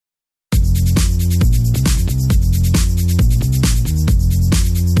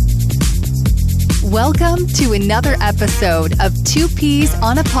Welcome to another episode of Two Peas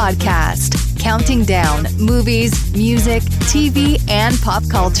on a Podcast, counting down movies, music, TV, and pop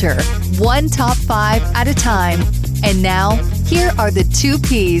culture, one top 5 at a time. And now, here are the Two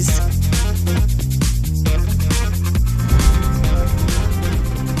Peas.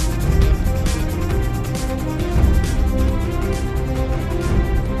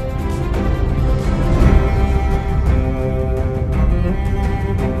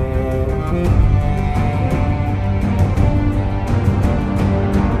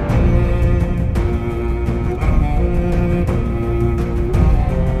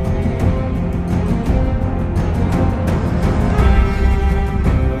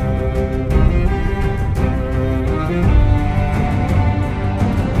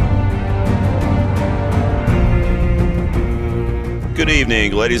 Good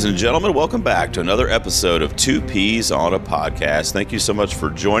evening, ladies and gentlemen. Welcome back to another episode of Two Peas on a Podcast. Thank you so much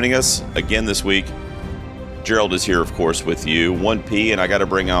for joining us again this week. Gerald is here, of course, with you. 1P, and I got to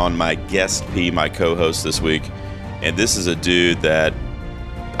bring on my guest P, my co-host this week. And this is a dude that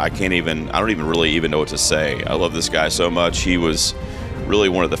I don't even really know what to say. I love this guy so much. He was really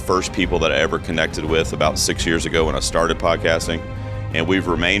one of the first people that I ever connected with about 6 years ago when I started podcasting. And we've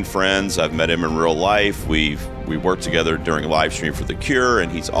remained friends. I've met him in real life. We worked together during live stream for The Cure, and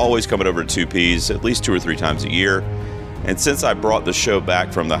he's always coming over to 2Ps at least 2 or 3 times a year. And since I brought the show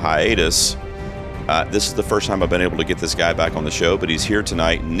back from the hiatus, this is the first time I've been able to get this guy back on the show, but he's here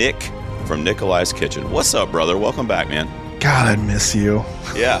tonight, Nick from Nikolai's Kitchen. What's up, brother? Welcome back, man. God, I miss you.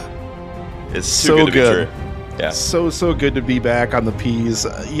 Yeah. It's so good. good. Yeah. So good to be back on the Peas.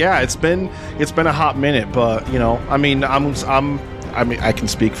 It's been a hot minute, but I can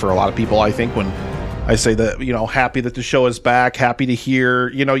speak for a lot of people, I think, when I say that, happy that the show is back, happy to hear,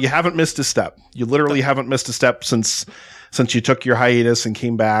 you haven't missed a step. You literally haven't missed a step since you took your hiatus and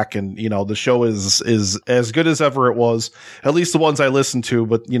came back. And, the show is as good as ever it was, at least the ones I listened to.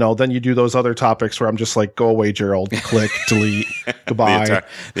 But, then you do those other topics where I'm just like, go away, Gerald, click, delete, goodbye.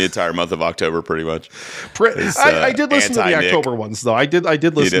 the entire month of October, pretty much. I did listen to the October ones, though. I did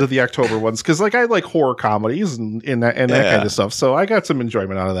listen to the October ones because, I like horror comedies and that kind of stuff. So I got some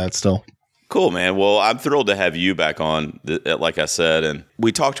enjoyment out of that still. Cool, man. Well, I'm thrilled to have you back on, like I said. And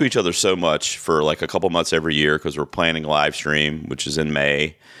we talk to each other so much for like a couple months every year because we're planning live stream, which is in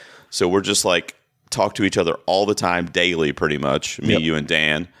May. So we're just like talk to each other all the time, daily, pretty much, me, you, and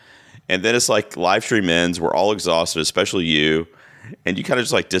Dan. And then it's like live stream ends. We're all exhausted, especially you. And you kind of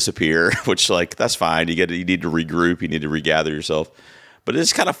just like disappear, which like that's fine. You need to regroup. You need to regather yourself. But it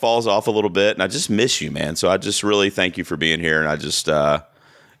just kind of falls off a little bit. And I just miss you, man. So I just really thank you for being here. And I just...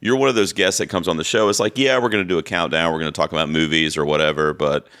 you're one of those guests that comes on the show. It's like, yeah, we're going to do a countdown. We're going to talk about movies or whatever.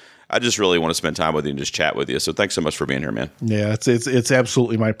 But I just really want to spend time with you and just chat with you. So thanks so much for being here, man. Yeah, it's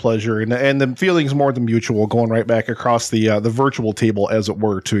absolutely my pleasure. And the feeling's more than mutual, going right back across the virtual table, as it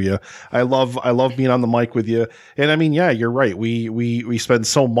were, to you. I love being on the mic with you. And you're right. We spend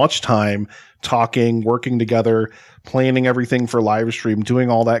so much time talking, working together, planning everything for live stream,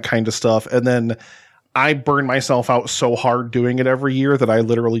 doing all that kind of stuff. And then I burn myself out so hard doing it every year that I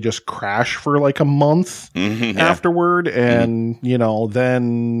literally just crash for like a month afterward. And,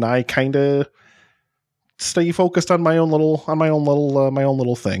 then I kind of stay focused on my own little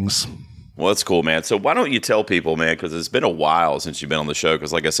things. Well, that's cool, man. So why don't you tell people, man, because it's been a while since you've been on the show.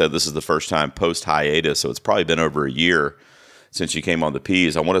 Because like I said, this is the first time post hiatus. So it's probably been over a year since you came on the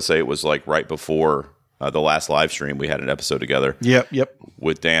Peas. I want to say it was like right before the last live stream, we had an episode together. Yep.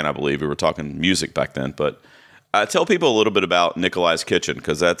 With Dan, I believe. We were talking music back then. But tell people a little bit about Nikolai's Kitchen,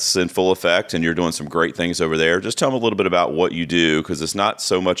 because that's in full effect, and you're doing some great things over there. Just tell them a little bit about what you do, because it's not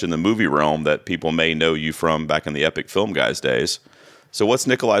so much in the movie realm that people may know you from back in the Epic Film Guys days. So what's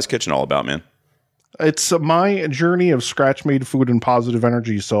Nikolai's Kitchen all about, man? It's my journey of scratch-made food and positive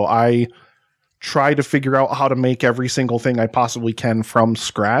energy. So I try to figure out how to make every single thing I possibly can from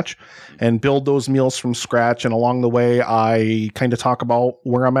scratch and build those meals from scratch. And along the way, I kind of talk about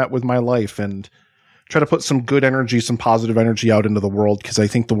where I'm at with my life and try to put some good energy, some positive energy out into the world, because I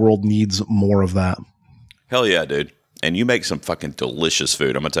think the world needs more of that. Hell yeah, dude. And you make some fucking delicious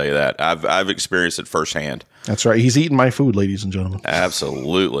food. I'm going to tell you that. I've experienced it firsthand. That's right. He's eating my food, ladies and gentlemen.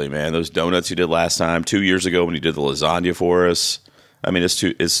 Absolutely, man. Those donuts you did last time, 2 years ago when you did the lasagna for us. I mean,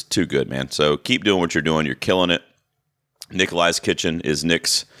 it's too good, man. So keep doing what you're doing. You're killing it. Nikolai's Kitchen is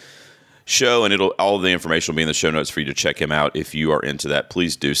Nick's show, and all the information will be in the show notes for you to check him out. If you are into that,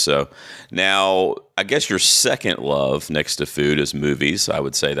 please do so. Now, I guess your second love next to food is movies. I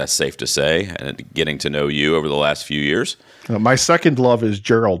would say that's safe to say, and getting to know you over the last few years. My second love is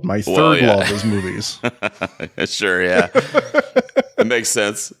Gerald. My third love is movies. Sure, yeah. It makes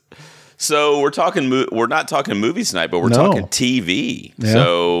sense. So we're not talking movies tonight, but we're talking TV. Yeah.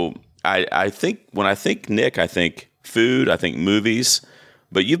 So I think when I think Nick, I think food, I think movies,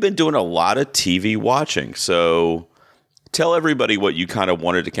 but you've been doing a lot of TV watching. So tell everybody what you kind of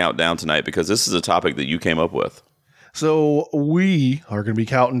wanted to count down tonight, because this is a topic that you came up with. So we are going to be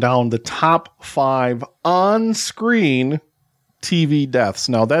counting down the top 5 on-screen TV deaths.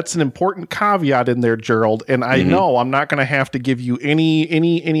 Now, that's an important caveat in there, Gerald, and I know I'm not going to have to give you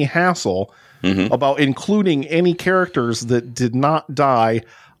any hassle about including any characters that did not die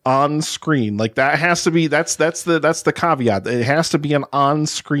on screen. Like, that has to be that's the caveat. It has to be an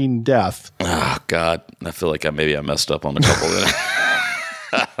on-screen death. Oh God, I feel like I messed up on a couple of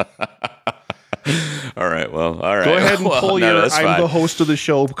them. All right. Well, all right. Go ahead and pull your I'm the host of the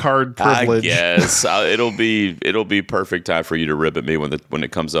show card privilege. Yes, it'll be perfect time for you to rib at me when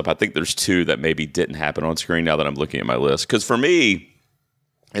it comes up. I think there's 2 that maybe didn't happen on screen now that I'm looking at my list. Because for me,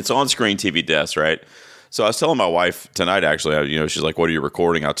 it's on-screen TV deaths, right? So I was telling my wife tonight, actually, she's like, "What are you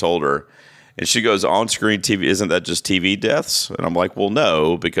recording?" I told her, and she goes, "On-screen TV, isn't that just TV deaths?" And I'm like, "Well,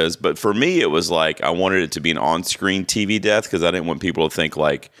 no, but for me, it was like I wanted it to be an on-screen TV death because I didn't want people to think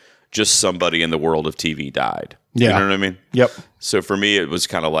like just somebody in the world of TV died." Yeah. You know what I mean? Yep. So for me, it was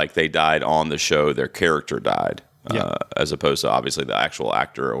kind of like they died on the show, their character died, as opposed to obviously the actual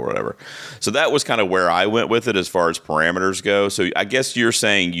actor or whatever. So that was kind of where I went with it as far as parameters go. So I guess you're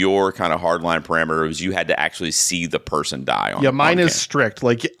saying your kind of hardline parameter was you had to actually see the person die. Mine is strict.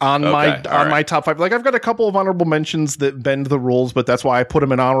 Like on my top 5, like I've got a couple of honorable mentions that bend the rules, but that's why I put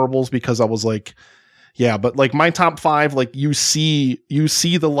them in honorables, because I was like, yeah, but like my top 5, like you see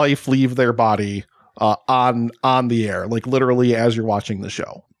the life leave their body on the air, like literally as you're watching the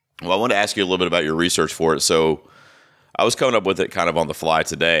show. Well, I want to ask you a little bit about your research for it. So I was coming up with it kind of on the fly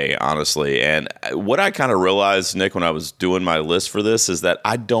today, honestly. And what I kind of realized, Nick, when I was doing my list for this is that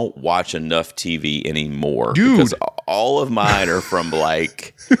I don't watch enough TV anymore. Dude. Because all of mine are from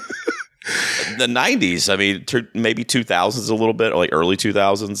like the 90s. I mean, maybe 2000s a little bit, or like early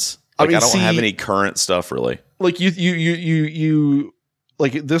 2000s. Like, I don't have any current stuff really. Like you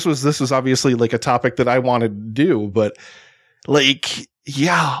like this was obviously like a topic that I wanted to do, but like,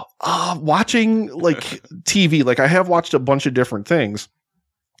 yeah, watching like TV, like I have watched a bunch of different things,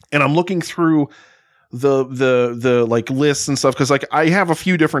 and I'm looking through the like lists and stuff, because like I have a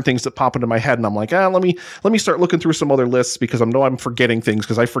few different things that pop into my head, and I'm like, let me start looking through some other lists, because I know I'm forgetting things,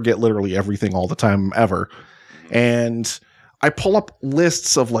 because I forget literally everything all the time ever. And I pull up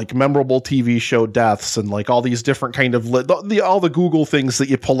lists of like memorable TV show deaths and like all these different kind of all the Google things that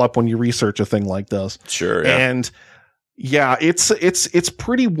you pull up when you research a thing like this. Sure. Yeah. And yeah, it's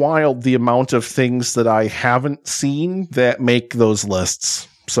pretty wild the amount of things that I haven't seen that make those lists.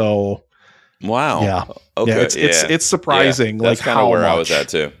 So wow. Yeah. Okay. Yeah, it's surprising. Yeah, that's like kind of where much. I was at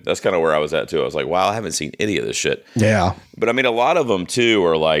too. That's kind of where I was at too. I was like, wow, I haven't seen any of this shit. Yeah. But I mean, a lot of them too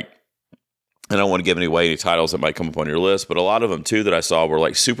are like, I don't want to give away any titles that might come up on your list, but a lot of them too that I saw were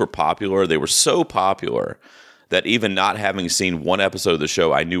like super popular. They were so popular that even not having seen one episode of the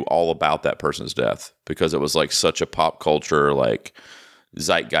show, I knew all about that person's death, because it was like such a pop culture, like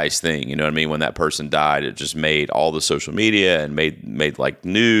zeitgeist thing. You know what I mean? When that person died, it just made all the social media and made like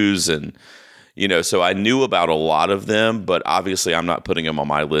news, and so I knew about a lot of them, but obviously I'm not putting them on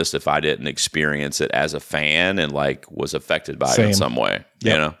my list if I didn't experience it as a fan and like was affected by it in some way.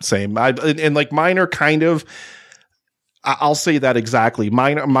 Yep, same. And like mine are kind of, I'll say that exactly.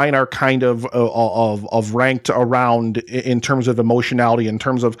 Mine are kind of ranked around in terms of emotionality, in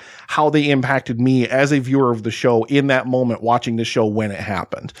terms of how they impacted me as a viewer of the show in that moment, watching the show when it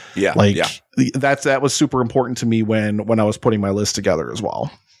happened. Yeah, like that was super important to me when I was putting my list together as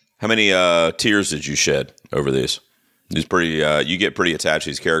well. How many tears did you shed over these? These you get pretty attached to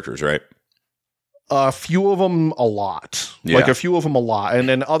these characters, right? A few of them a lot. Yeah. Like a few of them a lot. And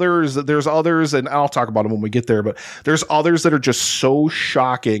then there's others, and I'll talk about them when we get there, but there's others that are just so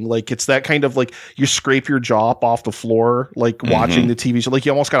shocking. Like it's that kind of like you scrape your jaw up off the floor, like watching the TV show. Like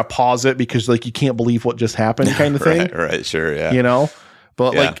you almost got to pause it because like you can't believe what just happened kind of thing. Right, sure, yeah.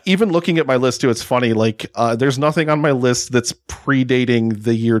 But like even looking at my list too, it's funny. Like there's nothing on my list that's predating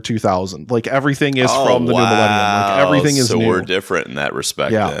the year 2000. Like everything is from the new millennium. Like everything is new. So we're different in that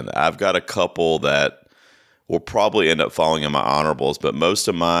respect. Yeah. Then I've got a couple that will probably end up falling in my honorables, but most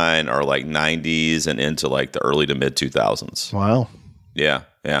of mine are like 90s and into like the early to mid 2000s. Wow. Yeah.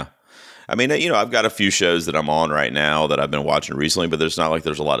 I mean, I've got a few shows that I'm on right now that I've been watching recently, but there's not like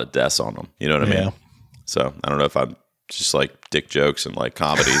there's a lot of deaths on them. You know what I mean? So I don't know if I'm just like dick jokes and like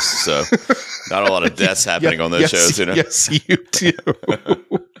comedies. So not a lot of deaths happening on those shows. Yes, you do.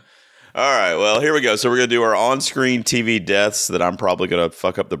 All right, well, here we go. So we're going to do our on-screen TV deaths that I'm probably going to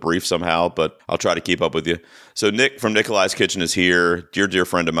fuck up the brief somehow, but I'll try to keep up with you. So Nick from Nikolai's Kitchen is here, dear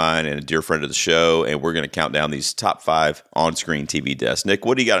friend of mine and a dear friend of the show, and we're going to count down these top 5 on-screen TV deaths. Nick,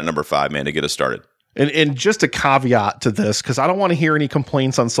 what do you got at number 5, man, to get us started? And just a caveat to this, because I don't want to hear any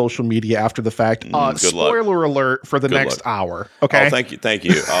complaints on social media after the fact. Spoiler alert for the next hour. Okay. Oh, thank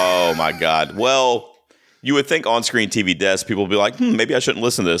you. Oh, my God. Well, you would think on-screen TV deaths, people would be like, maybe I shouldn't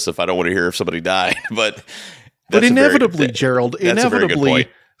listen to this if I don't want to hear if somebody died. But inevitably, Gerald,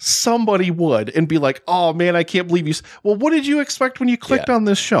 somebody would and be like, oh, man, I can't believe you. Well, what did you expect when you clicked on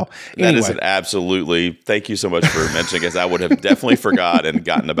this show? That is an absolutely. Thank you so much for mentioning it. I would have definitely forgot and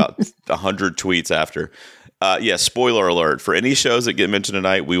gotten about 100 tweets after. Spoiler alert. For any shows that get mentioned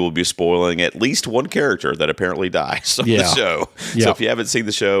tonight, we will be spoiling at least one character that apparently dies on the show. Yeah. So if you haven't seen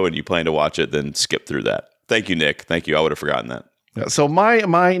the show and you plan to watch it, then skip through that. Thank you, Nick. Thank you. I would have forgotten that. Yeah, so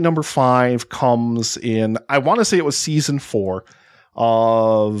my number 5 comes in, I want to say it was season 4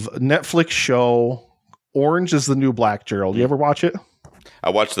 of Netflix show Orange is the New Black. Gerald, you ever watch it?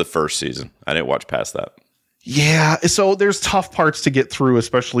 I watched the first season. I didn't watch past that. Yeah, so there's tough parts to get through,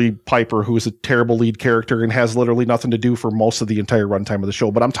 especially Piper, who is a terrible lead character and has literally nothing to do for most of the entire runtime of the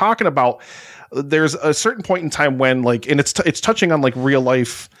show. But I'm talking about there's a certain point in time when, like, and it's touching on like real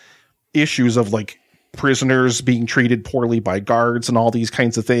life issues of like prisoners being treated poorly by guards and all these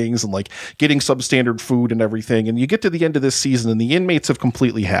kinds of things, and like getting substandard food and everything. And you get to the end of this season and the inmates have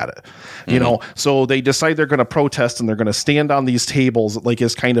completely had it, you know, so they decide they're going to protest and they're going to stand on these tables, like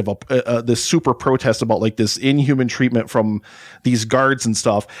as kind of this super protest about like this inhuman treatment from these guards and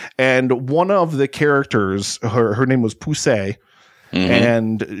stuff. And one of the characters, her name was Poussey,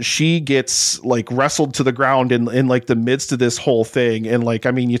 and she gets like wrestled to the ground in like the midst of this whole thing. And like,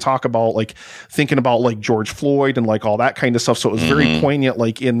 I mean, you talk about like thinking about like George Floyd and like all that kind of stuff. So it was very poignant,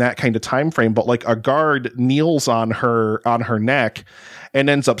 like in that kind of time frame. But like a guard kneels on her neck and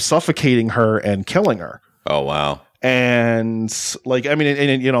ends up suffocating her and killing her. Oh, wow. And like, I mean,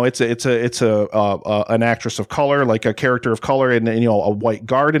 and you know, it's an actress of color, like a character of color, and you know, a white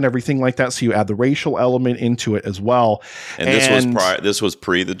guard and everything like that. So you add the racial element into it as well. And this was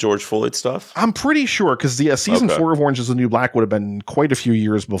pre the George Floyd stuff. I'm pretty sure because the season 4 of Orange is the New Black would have been quite a few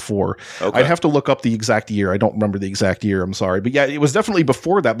years before. Okay. I'd have to look up the exact year. I don't remember the exact year. I'm sorry, but yeah, it was definitely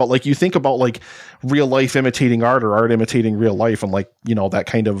before that. But like, you think about like real life imitating art or art imitating real life, and like, you know, that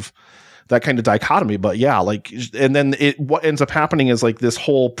kind of dichotomy. But yeah, like, and then what ends up happening is like this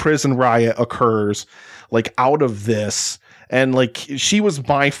whole prison riot occurs like out of this. And like, she was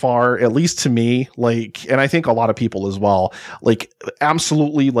by far, at least to me, like, and I think a lot of people as well, like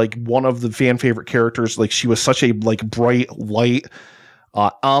absolutely like one of the fan favorite characters. Like, she was such a like bright light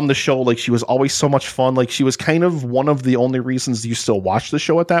on the show. Like, she was always so much fun. Like, she was kind of one of the only reasons you still watch the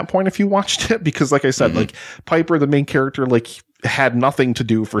show at that point if you watched it, because like I said, like Piper, the main character, like had nothing to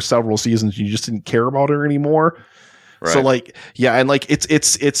do for several seasons. You just didn't care about her anymore. Right. So like, yeah. And like,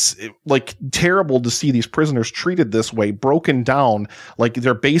 it's like terrible to see these prisoners treated this way, broken down, like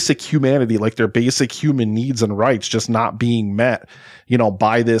their basic humanity, like their basic human needs and rights just not being met, you know,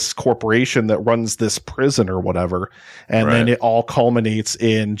 by this corporation that runs this prison or whatever. And then it all culminates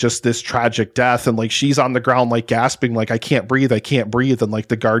in just this tragic death. And like, she's on the ground, like gasping, like, I can't breathe. And like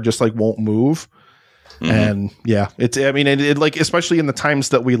the guard just like won't move. And yeah, I mean, it like, especially in the times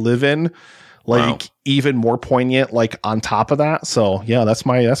that we live in, like even more poignant, like on top of that. So yeah, that's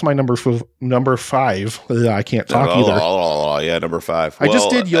my number 5. I can't talk either. Yeah, number 5. I just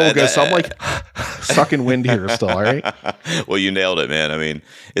did yoga, so I'm like sucking wind here still. All right. Well, you nailed it, man. I mean,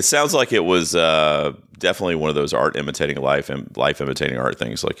 it sounds like it was definitely one of those art imitating life and life imitating art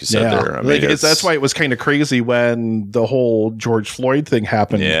things, like you said there. I mean, that's why it was kind of crazy when the whole George Floyd thing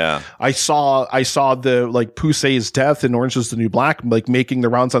happened. Yeah, I saw the like Poussey's death in Orange is the New Black, like making the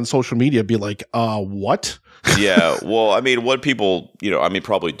rounds on social media, be like, what? Yeah, well, I mean, what people, you know, I mean,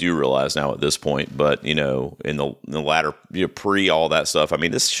 probably do realize now at this point, but you know, in the latter, you know, pre all that stuff, I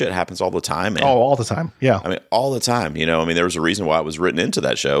mean, this shit happens all the time, man. Oh, all the time. Yeah, I mean, all the time. You know, I mean, there was a reason why it was written into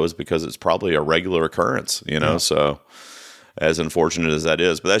that show, is because it's probably a regular occurrence. You know, so as unfortunate as that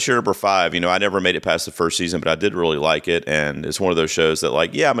is, but that's your number 5. You know, I never made it past the first season, but I did really like it, and it's one of those shows that,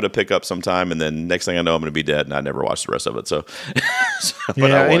 like, yeah, I'm going to pick up sometime, and then next thing I know, I'm going to be dead, and I never watched the rest of it. So,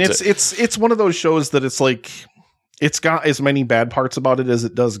 yeah, and it's one of those shows that it's like, it's got as many bad parts about it as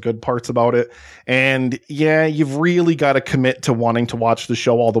it does good parts about it. And yeah, you've really got to commit to wanting to watch the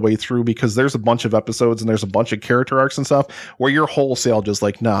show all the way through, because there's a bunch of episodes and there's a bunch of character arcs and stuff where you're wholesale just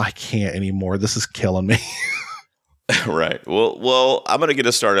like, nah, I can't anymore. This is killing me. Right. Well, I'm going to get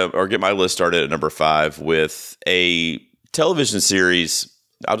us started, or get my list started at number 5 with a television series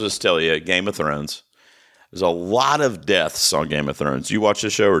I'll just tell you, Game of Thrones. There's a lot of deaths on Game of Thrones. You watch the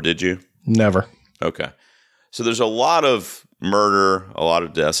show, or did you? Never. Okay. So there's a lot of murder, a lot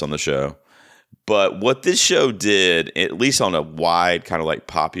of deaths on the show. But what this show did, at least on a wide kind of like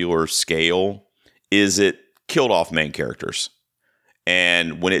popular scale, is it killed off main characters.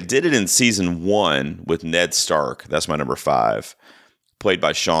 And when it did it in season 1 with Ned Stark, that's my number 5, played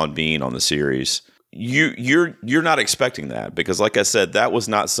by Sean Bean on the series, you're not expecting that, because like I said, that was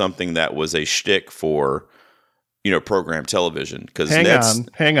not something that was a shtick for, program television. Because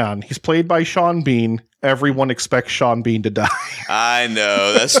hang on. He's played by Sean Bean. Everyone expects Sean Bean to die. I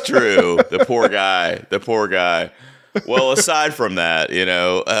know, that's true. The poor guy. Well, aside from that,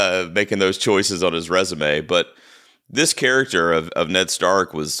 making those choices on his resume, but this character of Ned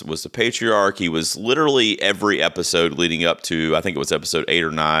Stark was the patriarch. He was literally every episode leading up to, I think it was episode 8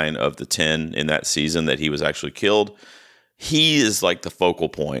 or 9 of the 10 in that season that he was actually killed. He is like the focal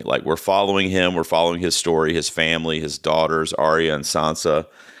point. Like, we're following him. We're following his story, his family, his daughters, Arya and Sansa.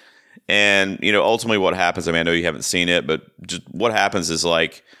 And, ultimately what happens, I know you haven't seen it, but just what happens is,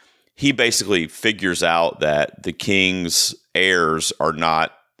 like, he basically figures out that the king's heirs are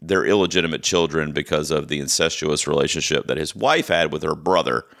not, they're illegitimate children because of the incestuous relationship that his wife had with her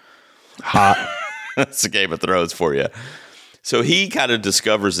brother. Hot. That's a Game of Thrones for you. So he kind of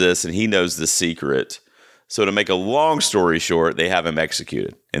discovers this, and he knows the secret. So to make a long story short, they have him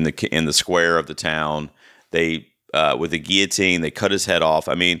executed in the square of the town. They with a guillotine, they cut his head off.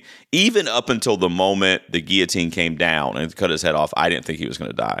 Even up until the moment the guillotine came down and cut his head off, I didn't think he was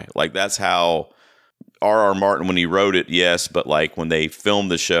going to die. Like, that's how R.R. Martin, when he wrote it, yes, but like when they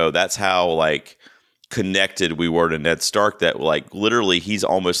filmed the show, that's how like connected we were to Ned Stark, that like literally he's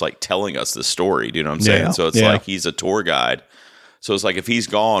almost like telling us the story. Do you know what I'm saying? Yeah, so it's like he's a tour guide. So it's like, if he's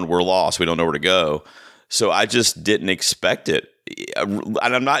gone, we're lost. We don't know where to go. So I just didn't expect it. And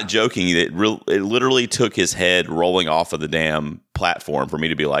I'm not joking. It literally took his head rolling off of the damn platform for me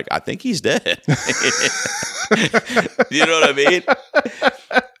to be like, I think he's dead. You know what I mean?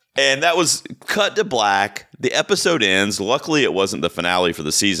 And that was cut to black. The episode ends. Luckily, it wasn't the finale for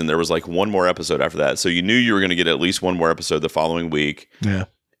the season. There was like one more episode after that. So you knew you were going to get at least one more episode the following week. Yeah.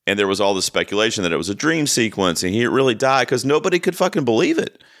 And there was all this speculation that it was a dream sequence and he really died, because nobody could fucking believe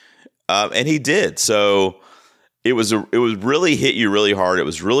it. And he did. So it was really hit you really hard. It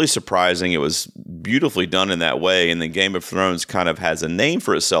was really surprising. It was beautifully done in that way. And then Game of Thrones kind of has a name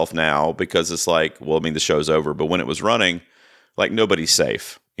for itself now, because it's like, well, the show's over. But when it was running, like, nobody's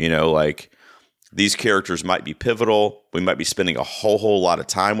safe. Like, these characters might be pivotal. We might be spending a whole lot of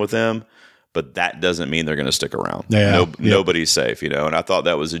time with them, but that doesn't mean they're going to stick around. Yeah, Nobody's safe, And I thought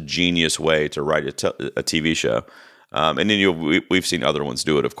that was a genius way to write a TV show. And then we've seen other ones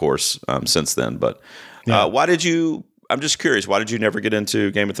do it, of course, since then. But why did you? I'm just curious. Why did you never get into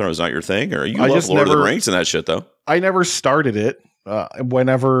Game of Thrones? Not your thing, or you love Lord of the Rings and that shit, though? I never started it.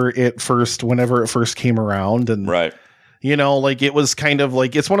 Whenever it first came around, and right. Like, it was kind of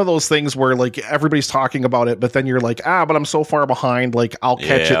like, it's one of those things where like everybody's talking about it, but then you're like, but I'm so far behind. Like, I'll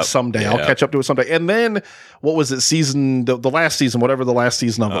catch it someday. I'll catch up to it someday. And then what was it? The last season, whatever the last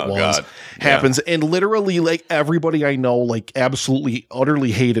season of it was, happens. And literally, like, everybody I know, like, absolutely,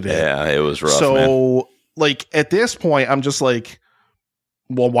 utterly hated it. Yeah, it was rough. So, man. Like, at this point, I'm just like,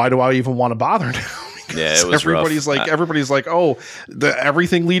 well, why do I even want to bother now? Yeah, it was everybody's rough. Like, oh,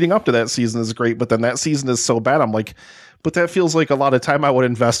 everything leading up to that season is great, but then that season is so bad. I'm like, but that feels like a lot of time I would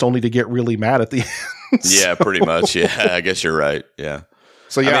invest only to get really mad at the end. Yeah, pretty much. Yeah, I guess you're right. Yeah.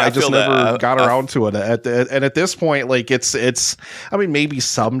 So yeah, I just never got around to it. And at this point, like, it's. Maybe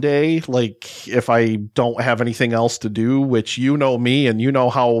someday, like, if I don't have anything else to do, which me and you know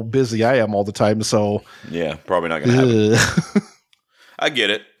how busy I am all the time. So yeah, probably not going to happen. I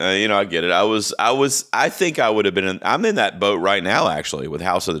get it. I get it. I think I would have been I'm in that boat right now, actually, with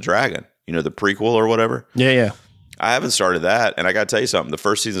House of the Dragon, the prequel or whatever. Yeah. I haven't started that. And I got to tell you something. The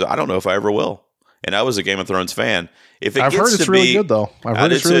first season, I don't know if I ever will. And I was a Game of Thrones fan. I've heard it's really good, though. I've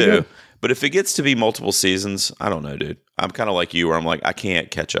heard it's really good. But if it gets to be multiple seasons, I don't know, dude. I'm kind of like you, where I'm like, I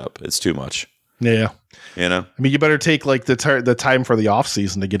can't catch up. It's too much. Yeah. You better take like the time for the off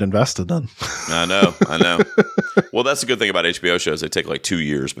season to get invested then. I know. Well, that's the good thing about HBO shows. They take like 2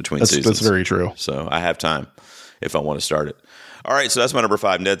 years between seasons. That's very true. So I have time if I want to start it. All right, so that's my number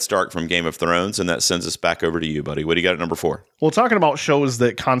 5, Ned Stark from Game of Thrones, and that sends us back over to you, buddy. What do you got at number 4? Well, talking about shows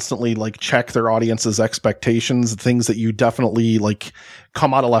that constantly like check their audience's expectations, things that you definitely like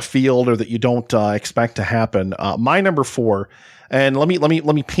come out of left field or that you don't expect to happen. My number 4. And let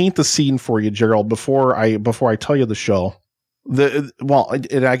me paint the scene for you, Gerald, before I tell you the show.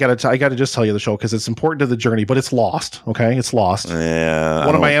 I gotta just tell you the show because it's important to the journey, but it's Lost. Okay, it's Lost. Yeah,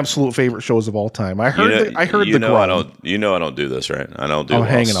 one of my absolute favorite shows of all time. I heard I don't do this, right? I don't do. I'm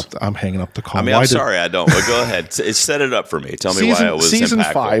hanging up the call. I mean, I'm sorry, I don't. But go ahead, set it up for me. Tell me why it was season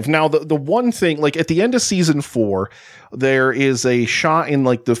impactful. 5. Now, the one thing, like at the end of season 4, there is a shot in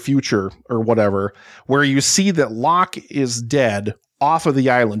like the future or whatever where you see that Locke is dead off of the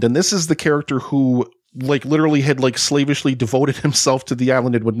island, and this is the character who like literally had like slavishly devoted himself to the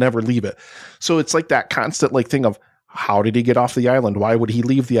island and would never leave it. So it's like that constant like thing of how did he get off the island? Why would he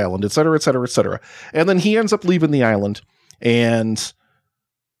leave the island? Et cetera, et cetera, et cetera. And then he ends up leaving the island, and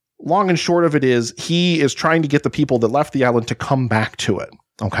long and short of it is he is trying to get the people that left the island to come back to it.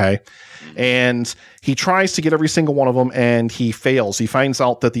 Okay. And he tries to get every single one of them, and he fails. He finds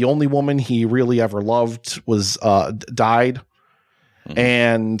out that the only woman he really ever loved was died.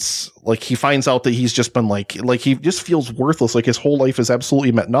 And like he finds out that he's just been like he just feels worthless, like his whole life has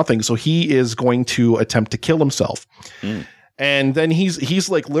absolutely meant nothing, so he is going to attempt to kill himself. And then he's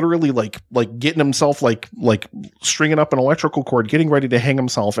like literally like getting himself like stringing up an electrical cord, getting ready to hang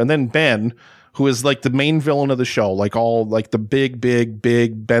himself. And then Ben, who is like the main villain of the show, like all like the big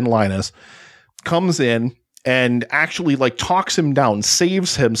Ben Linus, comes in and actually like talks him down,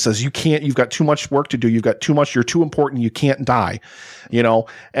 saves him, says, you've got too much work to do. You're too important. You can't die,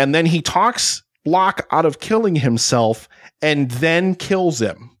 and then he talks Locke out of killing himself and then kills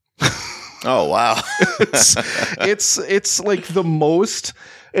him. Oh, wow. it's like the most,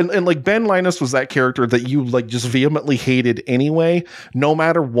 and like Ben Linus was that character that you like just vehemently hated anyway, no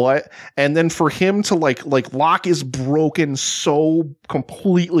matter what. And then for him to like Locke is broken so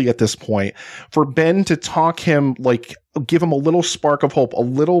completely at this point, for Ben to talk him, like give him a little spark of hope, a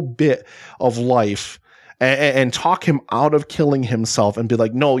little bit of life, and talk him out of killing himself and be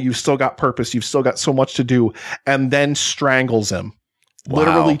like, no, you've still got purpose. You've still got so much to do. And then strangles him. Wow.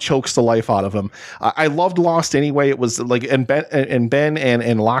 Literally chokes the life out of him. I loved Lost anyway. It was like, and Ben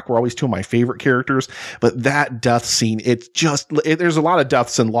and Locke were always two of my favorite characters, but that death scene, there's a lot of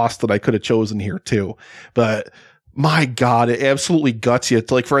deaths in Lost that I could have chosen here too, but my God, it absolutely guts you.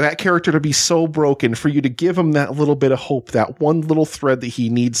 Like for that character to be so broken, for you to give him that little bit of hope, that one little thread that he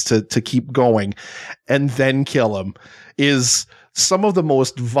needs to keep going, and then kill him, is some of the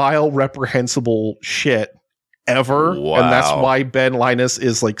most vile, reprehensible shit ever. Wow. And that's why Ben Linus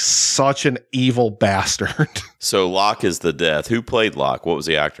is like such an evil bastard. So Locke is the death. Who played Locke? What was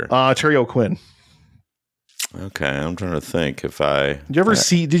the actor? Terry O'Quinn. Okay, I'm trying to think if I...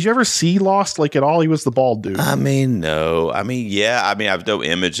 Did you ever see Lost like at all? He was the bald dude. I mean, no. I mean, yeah. I mean, I've done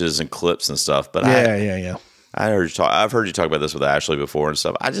images and clips and stuff, but yeah. I've heard you talk about this with Ashley before and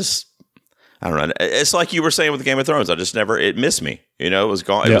stuff. I don't know. It's like you were saying with the Game of Thrones. It missed me. It was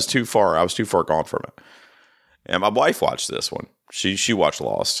gone. It was too far. I was too far gone from it. And my wife watched this one. She watched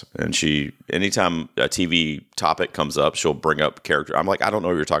Lost, and anytime a TV topic comes up, she'll bring up character. I'm like, I don't know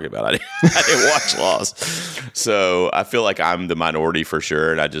what you're talking about. I didn't watch Lost, so I feel like I'm the minority for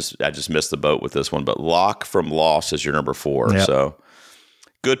sure, and I just missed the boat with this one. But Locke from Lost is your number 4, yep. So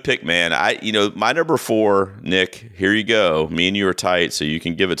good pick, man. My number 4, Nick. Here you go. Me and you are tight, so you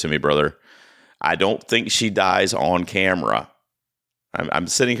can give it to me, brother. I don't think she dies on camera. I'm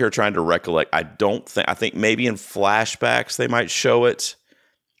sitting here trying to recollect. I think maybe in flashbacks they might show it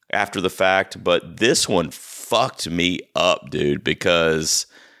after the fact, but this one fucked me up, dude, because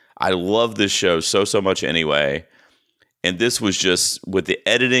I love this show so much anyway. And this was just, with the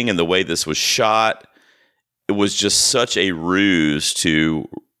editing and the way this was shot, it was just such a ruse to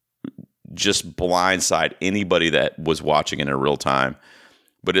just blindside anybody that was watching it in real time.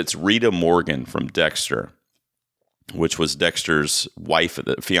 But it's Rita Morgan from Dexter, which was Dexter's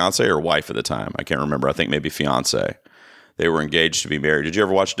fiance or wife at the time. I can't remember. I think maybe fiance. They were engaged to be married. Did you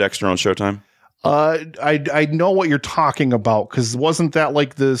ever watch Dexter on Showtime? I know what you're talking about, because wasn't that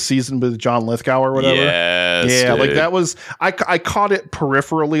like the season with John Lithgow or whatever? Yes, yeah, dude. Like that was, I caught it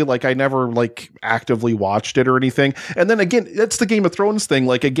peripherally, like I never like actively watched it or anything. And then again, that's the Game of Thrones thing.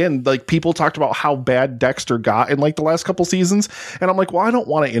 Like again, like people talked about how bad Dexter got in like the last couple seasons, and I'm like, well, I don't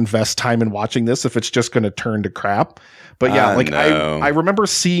want to invest time in watching this if it's just going to turn to crap. But yeah, I remember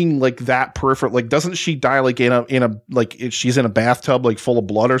seeing like that peripheral. Like, doesn't she die like in a like she's in a bathtub like full of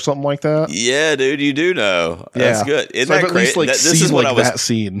blood or something like that? Yeah, dude, you do know. That's good. Isn't that crazy? This is what I was that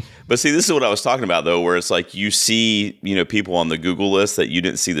scene. But see, this is what I was talking about though, where it's like you see, people on the Google list that you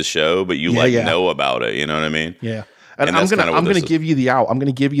didn't see the show, but you know about it. You know what I mean? Yeah. And I'm gonna give you the out. I'm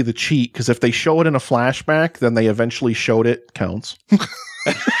gonna give you the cheat, because if they show it in a flashback, then they eventually showed it. Counts.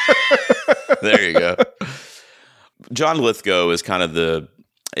 There you go. John Lithgow is kind of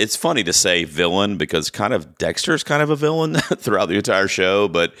it's funny to say villain because kind of Dexter's kind of a villain throughout the entire show,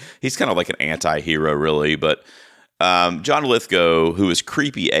 but he's kind of like an anti-hero, really. But John Lithgow, who is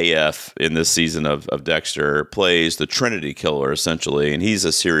creepy AF in this season of Dexter, plays the Trinity Killer, essentially. And he's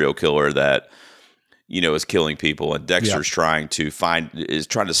a serial killer that, is killing people. And Dexter's trying to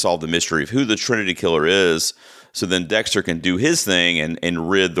solve the mystery of who the Trinity Killer is. So then Dexter can do his thing and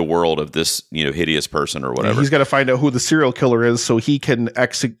rid the world of this, hideous person or whatever. He's got to find out who the serial killer is so he can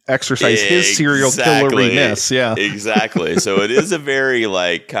exercise his serial killeriness. Yeah, exactly. So it is a very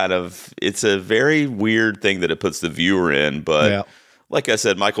it's a very weird thing that it puts the viewer in. But like I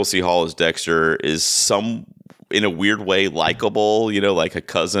said, Michael C. Hall as Dexter is in a weird way, likable, like a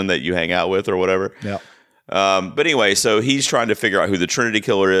cousin that you hang out with or whatever. Yeah. But anyway, so he's trying to figure out who the Trinity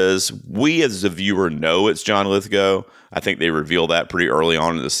Killer is. We, as the viewer, know it's John Lithgow. I think they reveal that pretty early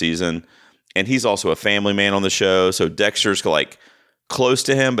on in the season. And he's also a family man on the show. So Dexter's close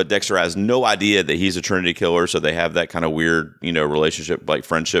to him, but Dexter has no idea that he's a Trinity Killer. So they have that kind of weird, relationship,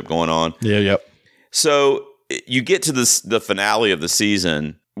 friendship going on. Yeah, yep. So you get to the finale of the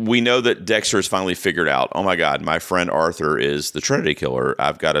season. We know that Dexter has finally figured out, oh my God, my friend Arthur is the Trinity Killer.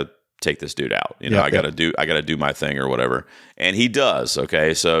 I've got to take this dude out. I got to do my thing or whatever. And he does.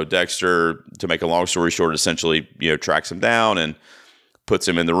 Okay. So Dexter, to make a long story short, essentially, tracks him down and puts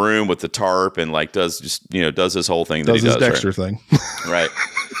him in the room with the tarp and does his whole thing that he does. Does his Dexter thing. Right.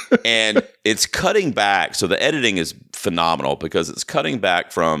 And it's cutting back. So the editing is phenomenal because it's cutting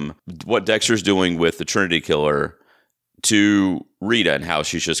back from what Dexter's doing with the Trinity Killer to Rita and how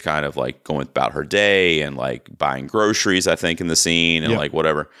she's just kind of going about her day and buying groceries, I think, in the scene and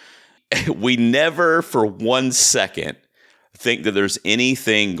whatever. We never for 1 second think that there's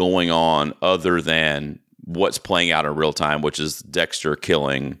anything going on other than what's playing out in real time, which is Dexter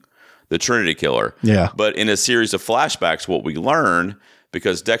killing the Trinity Killer. Yeah. But in a series of flashbacks, what we learn,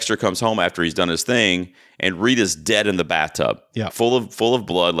 because Dexter comes home after he's done his thing and Rita's dead in the bathtub, full of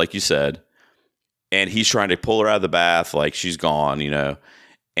blood, like you said. And he's trying to pull her out of the bath like she's gone,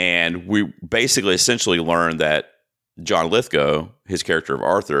 And we basically essentially learned that John Lithgow, his character of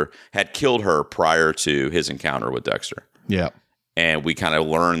Arthur, had killed her prior to his encounter with Dexter. Yeah. And we kind of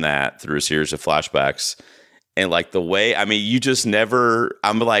learned that through a series of flashbacks. And the way, you just never,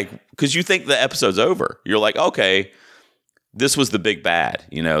 because you think the episode's over. You're like, okay, this was the big bad.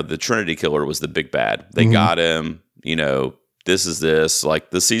 The Trinity Killer was the big bad. They got him, this is this.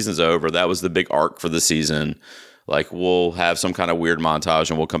 The season's over. That was the big arc for the season. We'll have some kind of weird montage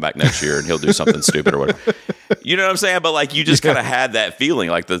and we'll come back next year and he'll do something stupid or whatever. You know what I'm saying? But you just kind of had that feeling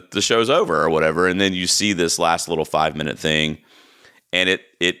the show's over or whatever. And then you see this last little 5-minute thing and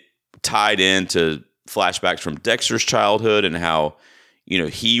it tied into flashbacks from Dexter's childhood and how,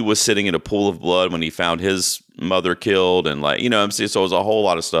 he was sitting in a pool of blood when he found his mother killed and so it was a whole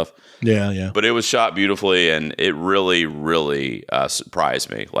lot of stuff. Yeah. But it was shot beautifully and it really, really surprised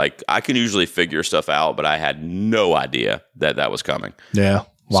me. I can usually figure stuff out, but I had no idea that was coming. Yeah.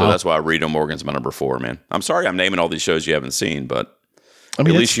 Wow. So that's why Rita Morgan's my number 4, man. I'm sorry I'm naming all these shows you haven't seen, but at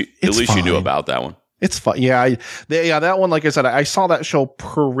least you knew about that one. It's fun. Yeah. That one, like I said, I saw that show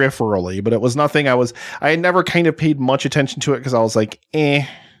peripherally, but it was nothing I had never kind of paid much attention to it because I was like,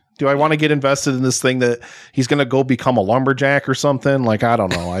 do I want to get invested in this thing that he's going to go become a lumberjack or something? I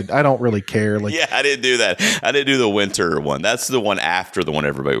don't know. I don't really care. Yeah, I didn't do that. I didn't do the winter one. That's the one after the one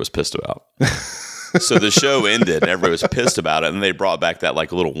everybody was pissed about. So the show ended and everybody was pissed about it. And they brought back that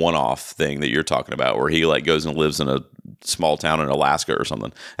little one-off thing that you're talking about where he goes and lives in a small town in Alaska or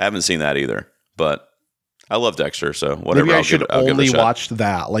something. I haven't seen that either, but I love Dexter, so whatever. Maybe I should only watch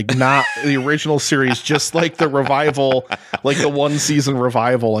that, not the original series, just the revival, the 1-season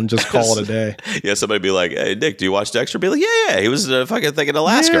revival, and just call it a day. Yeah, somebody be like, "Hey, Dick, do you watch Dexter?" Be like, "Yeah, he was fucking thing in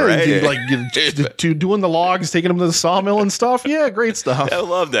Alaska, right?" Doing the logs, taking them to the sawmill and stuff. Yeah, great stuff. I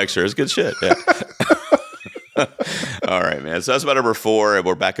love Dexter. It's good shit. Yeah. All right, man. So that's my number 4, and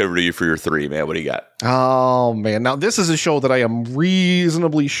we're back over to you for your 3, man. What do you got? Oh, man. Now, this is a show that I am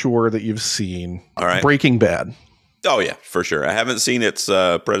reasonably sure that you've seen. All right. Breaking Bad. Oh, yeah, for sure. I haven't seen its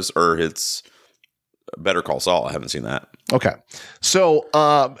its Better Call Saul. I haven't seen that. Okay. So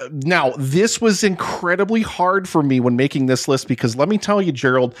now, this was incredibly hard for me when making this list because let me tell you,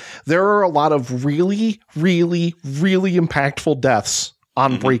 Gerald, there are a lot of really, really, really impactful deaths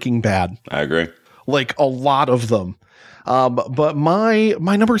on Breaking Bad. I agree. A lot of them. But my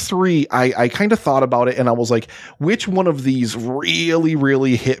number 3, I kind of thought about it and I was like, which one of these really,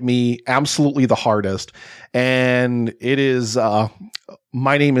 really hit me absolutely the hardest? And it is,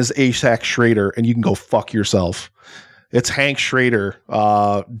 my name is Asac Schrader and you can go fuck yourself. It's Hank Schrader,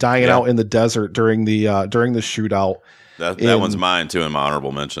 dying out in the desert during the shootout. That one's mine too in my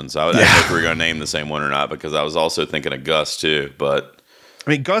honorable mentions. I didn't know if we were going to name the same one or not, because I was also thinking of Gus too, but. I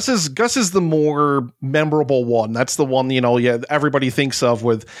mean, Gus is the more memorable one. That's the one, everybody thinks of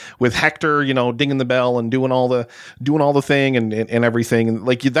with Hector, dinging the bell and doing all the thing and everything. And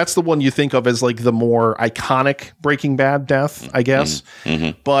like, that's the one you think of as like the more iconic Breaking Bad death, I guess.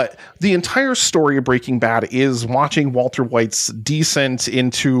 Mm-hmm. But the entire story of Breaking Bad is watching Walter White's descent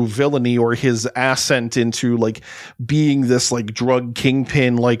into villainy, or his ascent into like being this like drug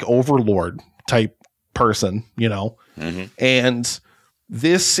kingpin, like overlord type person, Mm-hmm. And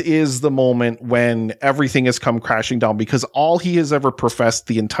this is the moment when everything has come crashing down, because all he has ever professed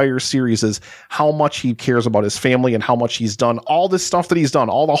the entire series is how much he cares about his family and how much he's done all this stuff that he's done,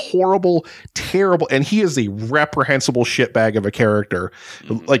 all the horrible, terrible, and he is a reprehensible shitbag of a character.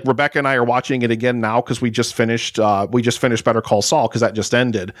 Mm-hmm. Like Rebecca and I are watching it again now because we just finished Better Call Saul, because that just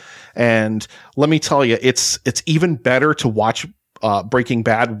ended. And let me tell you, it's even better to watch Breaking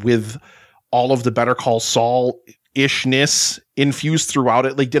Bad with all of the Better Call Saul ishness infused throughout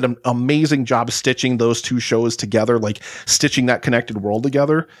it. They did an amazing job stitching those two shows together, like stitching that connected world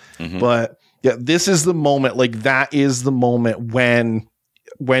together. Mm-hmm. But yeah, this is the moment, like that is the moment when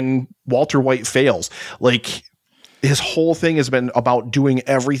Walter White fails. Like his whole thing has been about doing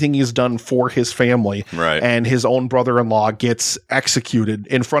everything he's done for his family. Right. And his own brother-in-law gets executed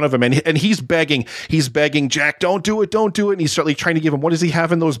in front of him. And he's begging, Jack, don't do it. And he's certainly trying to give him, what does he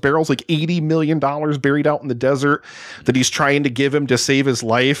have in those barrels? Like $80 million buried out in the desert that he's trying to give him to save his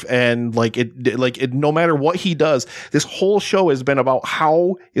life. And no matter what he does, this whole show has been about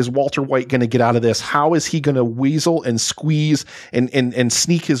how is Walter White going to get out of this? How is he going to weasel and squeeze and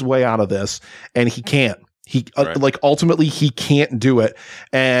sneak his way out of this? And he can't. Ultimately he can't do it.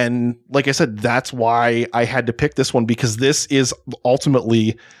 And like I said, that's why I had to pick this one, because this is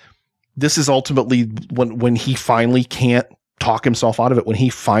ultimately when he finally can't talk himself out of it, when he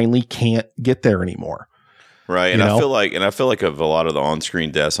finally can't get there anymore. Right. And I feel like of a lot of the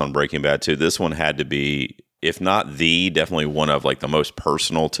on-screen deaths on Breaking Bad too, this one had to be, if not definitely one of like the most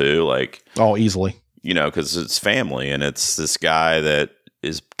personal too. Like, oh, easily, because it's family, and it's this guy that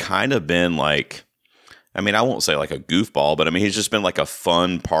is kind of been like, I mean, I won't say like a goofball, but I mean, he's just been like a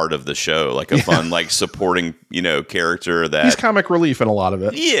fun part of the show, like a fun, like supporting, character that he's comic relief in a lot of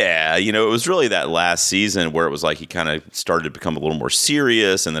it. Yeah. It was really that last season where it was like, he kind of started to become a little more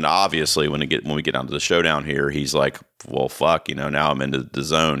serious. And then obviously when we get down to the showdown here, he's like, well, fuck, now I'm into the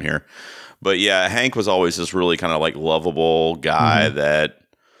zone here. But yeah, Hank was always this really kind of like lovable guy that,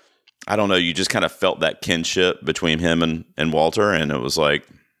 I don't know, you just kind of felt that kinship between him and Walter. And it was like,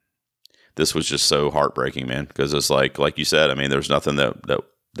 this was just so heartbreaking, man, because it's like you said, I mean, there's nothing that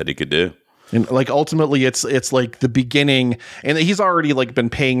he could do. And like ultimately it's like the beginning, and he's already like been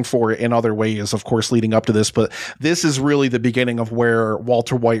paying for it in other ways, of course, leading up to this, but this is really the beginning of where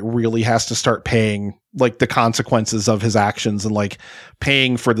Walter White really has to start paying like the consequences of his actions and like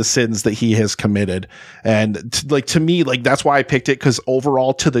paying for the sins that he has committed. And to me, like that's why I picked it, because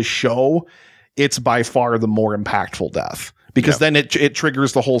overall to the show, it's by far the more impactful death. Because then it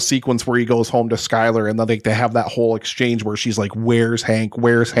triggers the whole sequence where he goes home to Skyler, and then they have that whole exchange where she's like, "Where's Hank?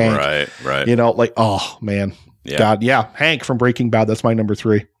 Where's Hank?" Right. Like, oh man, God, yeah, Hank from Breaking Bad. That's my number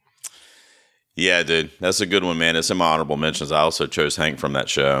 3. Yeah, dude, that's a good one, man. It's in my honorable mentions. I also chose Hank from that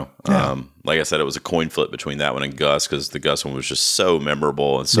show. Yeah. Like I said, it was a coin flip between that one and Gus, because the Gus one was just so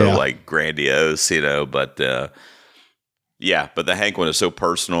memorable and so like grandiose, But but the Hank one is so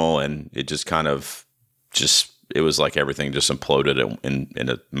personal, and it just kind of it was like everything just imploded in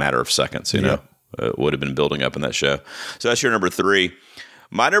a matter of seconds, It would have been building up in that show. So that's your number 3.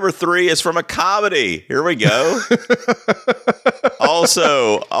 My number 3 is from a comedy. Here we go.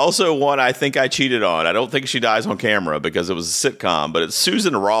 Also one I think I cheated on. I don't think she dies on camera because it was a sitcom, but it's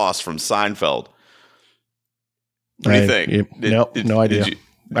Susan Ross from Seinfeld. What do you think? No idea. You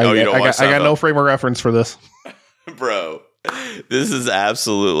don't watch Seinfeld? I got no frame of reference for this. Bro, this is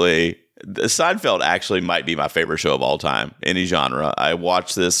absolutely... Seinfeld actually might be my favorite show of all time, any genre. I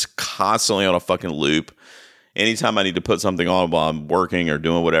watch this constantly on a fucking loop. Anytime I need to put something on while I'm working or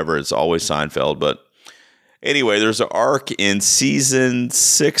doing whatever, it's always Seinfeld. But anyway, there's an arc in season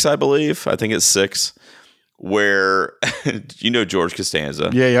 6, I believe. I think it's 6, where George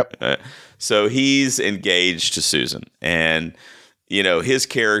Costanza. Yeah, yep. So he's engaged to Susan, and his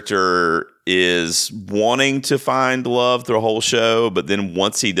character is wanting to find love through the whole show, but then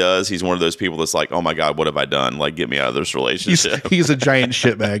once he does, he's one of those people that's like, oh my God, what have I done? Like, get me out of this relationship. He's a giant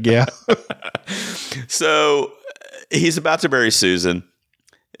shitbag, yeah. So he's about to marry Susan.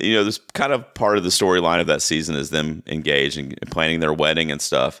 This kind of part of the storyline of that season is them engaged and planning their wedding and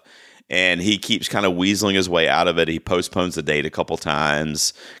stuff. And he keeps kind of weaseling his way out of it. He postpones the date a couple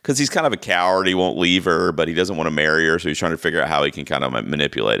times because he's kind of a coward. He won't leave her, but he doesn't want to marry her. So he's trying to figure out how he can kind of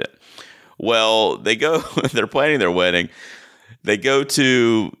manipulate it. Well, they're planning their wedding. They go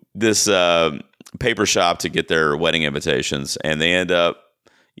to this paper shop to get their wedding invitations. And they end up,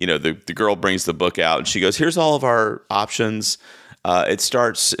 the girl brings the book out and she goes, here's all of our options. It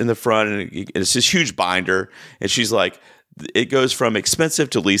starts in the front and it's this huge binder. And she's like, it goes from expensive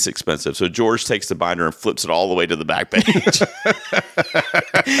to least expensive. So George takes the binder and flips it all the way to the back page.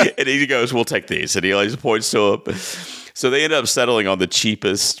 And he goes, we'll take these. And he always points to them. So they end up settling on the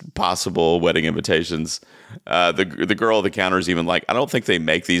cheapest possible wedding invitations. The girl at the counter is even like, I don't think they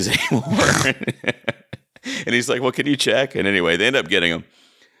make these anymore. And he's like, well, can you check? And anyway, they end up getting them.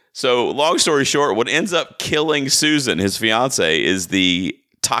 So long story short, what ends up killing Susan, his fiance, is the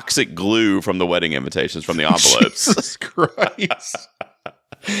toxic glue from the wedding invitations from the envelopes. Jesus Christ.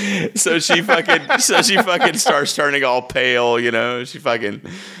 So she fucking starts turning all pale,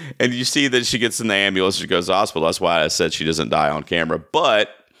 and you see that she gets in the ambulance, she goes to the hospital. That's why I said she doesn't die on camera. But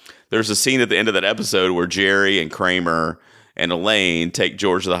there's a scene at the end of that episode where Jerry and Kramer and Elaine take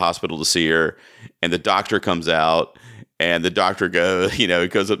George to the hospital to see her, and the doctor comes out, and the doctor goes, he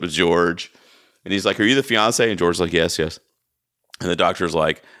goes up to George, and he's like, are you the fiance? And George's like, yes. And the doctor's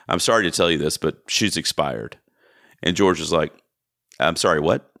like, I'm sorry to tell you this, but she's expired. And George is like, I'm sorry,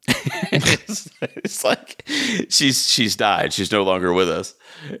 what? it's like, she's died. She's no longer with us.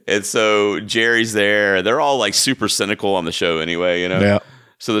 And so Jerry's there. They're all like super cynical on the show anyway, Yeah.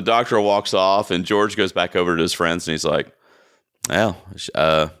 So the doctor walks off and George goes back over to his friends and he's like, well,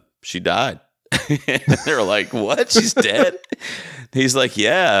 she died. And they're like, what? She's dead? He's like,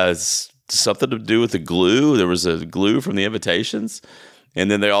 yeah, it's something to do with the glue. There was a glue from the invitations.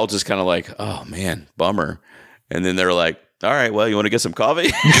 And then they all just kind of like, oh man, bummer. And then they're like, all right, well, you want to get some coffee?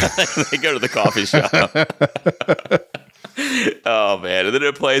 They go to the coffee shop. Oh man. And then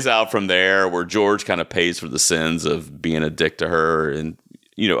it plays out from there where George kind of pays for the sins of being a dick to her and,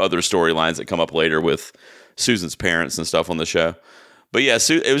 other storylines that come up later with Susan's parents and stuff on the show. But yeah,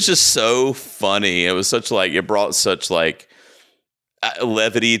 it was just so funny. It was it brought such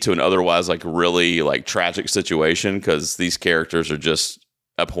levity to an otherwise really tragic situation because these characters are just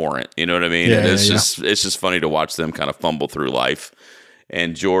abhorrent. You know what I mean? Yeah, and it's just funny to watch them kind of fumble through life.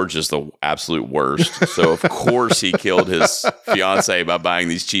 And George is the absolute worst. So of course he killed his fiance by buying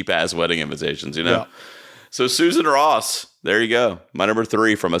these cheap ass wedding invitations. Yeah. So Susan Ross, there you go. My number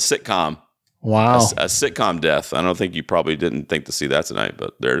 3 from a sitcom. Wow. A sitcom death. I don't think you probably didn't think to see that tonight,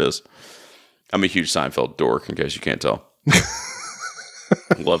 but there it is. I'm a huge Seinfeld dork, in case you can't tell.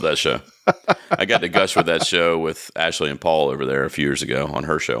 Love that show. I got to gush with that show with Ashley and Paul over there a few years ago on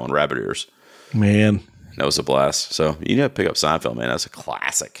her show on Rabbit Ears. Man. That was a blast. So you need to pick up Seinfeld, man. That's a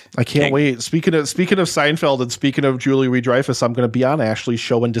classic. I can't wait. Speaking of Seinfeld and speaking of Julie Louis-Dreyfus, I'm going to be on Ashley's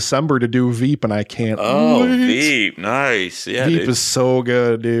show in December to do Veep, and I can't. Oh, wait. Veep, nice. Yeah, Veep is so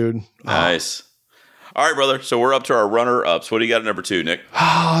good, dude. Nice. All right, brother. So we're up to our runner-ups. What do you got at number 2, Nick?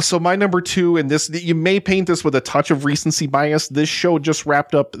 So my number 2, and this, you may paint this with a touch of recency bias. This show just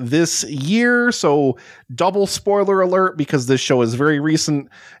wrapped up this year, so double spoiler alert because this show is very recent.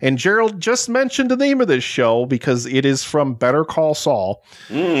 And Gerald just mentioned the name of this show because it is from Better Call Saul.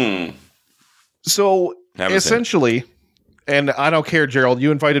 So essentially, and I don't care, Gerald,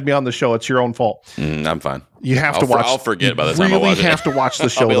 you invited me on the show. It's your own fault. I'm fine. You have to watch. I'll forget by the time I watch it. You really have to watch the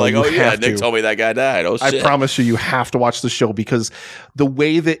show. I'll be like, oh yeah, Nick told me that guy died. Oh shit. I promise you have to watch the show because the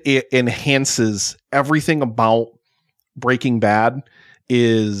way that it enhances everything about Breaking Bad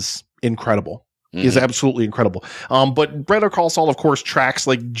is incredible. Is absolutely incredible. But Better Call Saul, of course, tracks,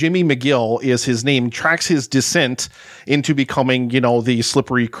 like Jimmy McGill is his name, tracks his descent into becoming, the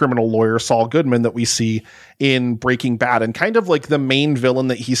slippery criminal lawyer Saul Goodman that we see in Breaking Bad, and kind of like the main villain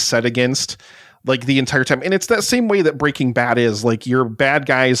that he's set against like the entire time. And it's that same way that Breaking Bad is. Like, your bad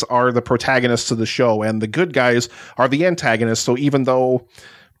guys are the protagonists of the show and the good guys are the antagonists. So even though,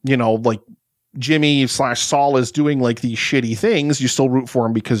 like Jimmy / Saul is doing like these shitty things, you still root for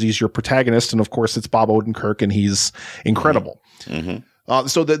him because he's your protagonist. And of course it's Bob Odenkirk and he's incredible.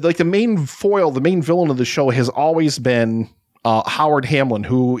 So the main foil, the main villain of the show has always been Howard Hamlin,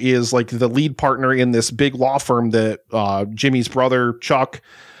 who is like the lead partner in this big law firm that Jimmy's brother Chuck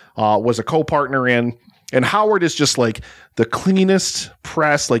was a co-partner in. And Howard is just like the cleanest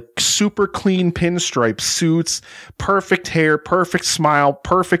press, like super clean pinstripe suits, perfect hair, perfect smile,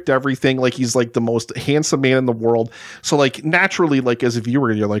 perfect everything. Like, he's like the most handsome man in the world. So like naturally, like as a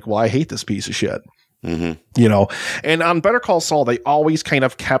viewer, you're like, well, I hate this piece of shit. And on Better Call Saul, they always kind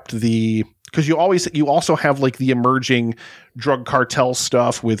of kept the because you also have like the emerging drug cartel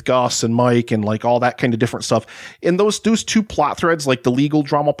stuff with Gus and Mike and like all that kind of different stuff. And those two plot threads, like the legal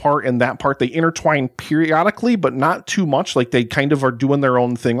drama part and that part, they intertwine periodically, but not too much. Like they kind of are doing their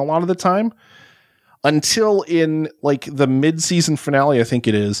own thing a lot of the time until in like the mid-season finale, I think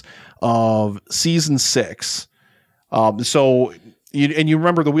it is, of season 6. You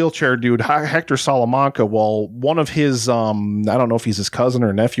remember the wheelchair dude, Hector Salamanca. Well, one of his, I don't know if he's his cousin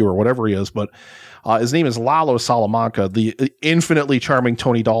or nephew or whatever he is, but his name is Lalo Salamanca, the infinitely charming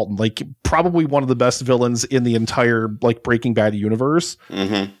Tony Dalton, like probably one of the best villains in the entire like Breaking Bad universe.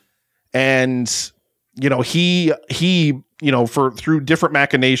 Mm-hmm. And, he through different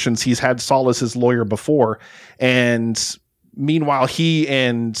machinations, he's had Saul as his lawyer before. And meanwhile, he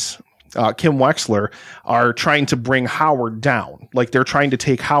and Kim Wexler are trying to bring Howard down. Like they're trying to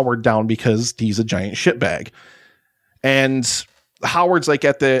take Howard down because he's a giant shitbag. And Howard's like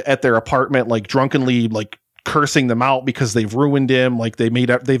at their apartment, like drunkenly, like cursing them out because they've ruined him. Like they've made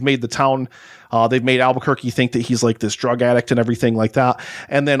the town, they've made Albuquerque think that he's like this drug addict and everything like that.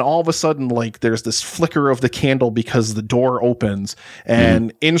 And then all of a sudden, like there's this flicker of the candle because the door opens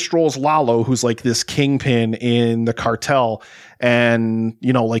and in strolls Lalo, who's like this kingpin in the cartel. And,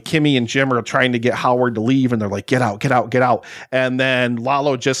 like Kimmy and Jim are trying to get Howard to leave and they're like, get out, get out, get out. And then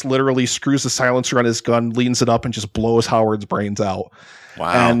Lalo just literally screws the silencer on his gun, leans it up and just blows Howard's brains out.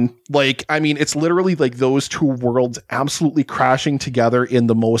 Wow. And like, I mean, it's literally like those two worlds absolutely crashing together in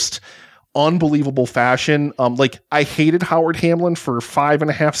the most unbelievable fashion. Like I hated Howard Hamlin for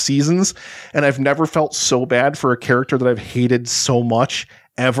 5.5 seasons and I've never felt so bad for a character that I've hated so much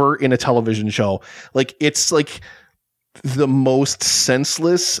ever in a television show. Like it's like the most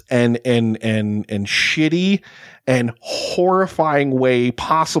senseless and shitty and horrifying way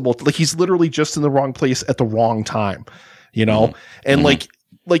possible. Like he's literally just in the wrong place at the wrong time, and like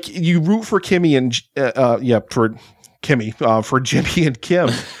you root for Kimmy and for Jimmy and Kim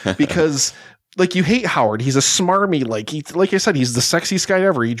because like you hate Howard. He's a smarmy, like I said, he's the sexiest guy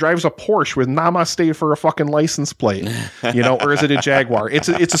ever. He drives a Porsche with Namaste for a fucking license plate, or is it a Jaguar? It's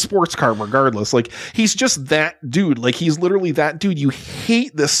a sports car regardless. Like he's just that dude. Like he's literally that dude. You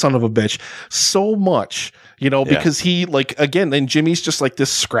hate this son of a bitch so much, because he like, again, then Jimmy's just like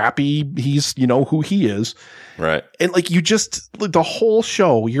this scrappy, he's, who he is. Right. And like, you just, the whole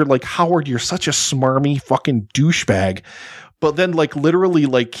show, you're like, Howard, you're such a smarmy fucking douchebag. But then like literally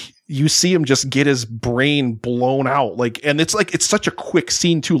like you see him just get his brain blown out. Like, and it's like, it's such a quick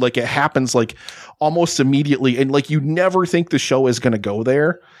scene too. Like it happens like almost immediately. And like, you never think the show is going to go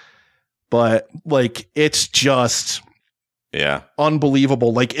there, but like, it's just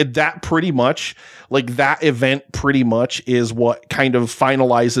unbelievable. Like that pretty much, like that event pretty much is what kind of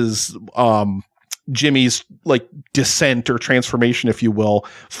finalizes, Jimmy's like descent or transformation, if you will,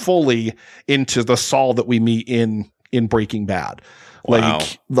 fully into the Saul that we meet in Breaking Bad.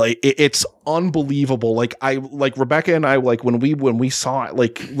 Like it's unbelievable. Like Rebecca and I, like when we saw it,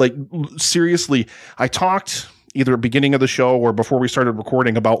 like seriously, I talked either at the beginning of the show or before we started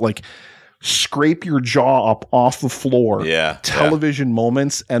recording about like scrape your jaw up off the floor television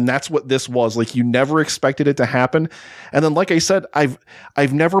moments. And that's what this was. Like you never expected it to happen. And then, like I said, I've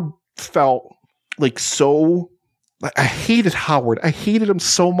never felt like so, I hated Howard. I hated him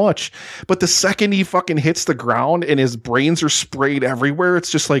so much. But the second he fucking hits the ground and his brains are sprayed everywhere,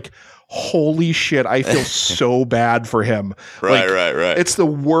 it's just like, holy shit, I feel so bad for him. Right. It's the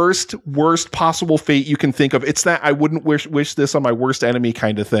worst possible fate you can think of. It's that I wouldn't wish this on my worst enemy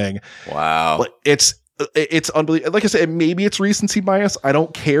kind of thing. Wow. Like, it's unbelievable. Like I said, maybe it's recency bias. I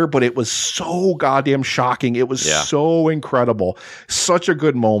don't care, but it was so goddamn shocking. It was so incredible. Such a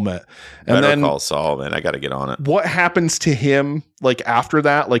good moment. And Better Call Saul, man. I got to get on it. What happens to him, like after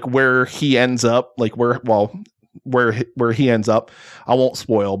that, like where he ends up, like where he ends up, I won't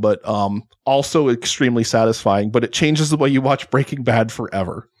spoil, but also extremely satisfying. But it changes the way you watch Breaking Bad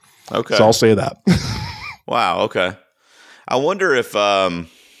forever. Okay, so I'll say that. Wow. Okay. I wonder if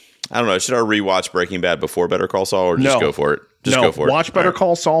I don't know. Should I rewatch Breaking Bad before Better Call Saul, or just go for it? Go for it. Watch Better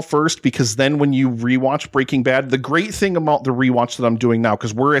Call Saul first, because then when you rewatch Breaking Bad, the great thing about the rewatch that I'm doing now,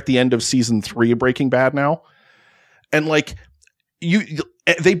 because we're at the end of season 3 of Breaking Bad now, and like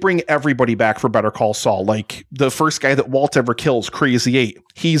they bring everybody back for Better Call Saul. Like the first guy that Walt ever kills, Crazy 8,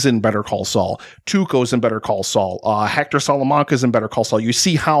 he's in Better Call Saul. Tuco's in Better Call Saul. Hector Salamanca's in Better Call Saul. You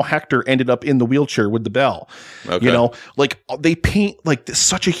see how Hector ended up in the wheelchair with the bell. Okay. Like they paint like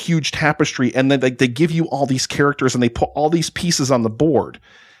such a huge tapestry, and then they give you all these characters and they put all these pieces on the board.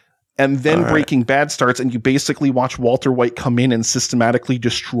 And then Breaking Bad starts, and you basically watch Walter White come in and systematically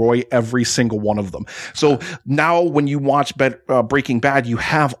destroy every single one of them. So now when you watch Breaking Bad, you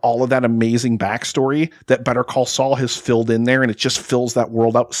have all of that amazing backstory that Better Call Saul has filled in there, and it just fills that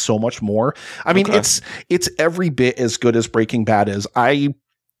world out so much more. I mean, it's every bit as good as Breaking Bad is. I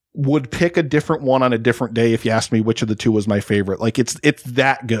would pick a different one on a different day if you asked me which of the two was my favorite. Like, it's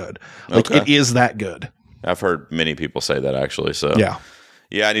that good. Like, it is that good. I've heard many people say that, actually. So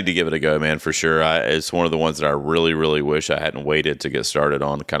yeah, I need to give it a go, man, for sure. It's one of the ones that I really, really wish I hadn't waited to get started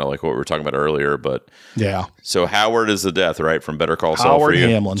on, kind of like what we were talking about earlier. But yeah. So Howard is the death, right, from Better Call Saul for you?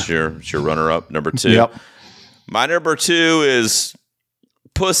 Hamlin. It's your runner-up, number 2. Yep. My number 2 is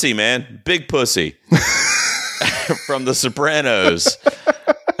Pussy, man. Big Pussy. From The Sopranos.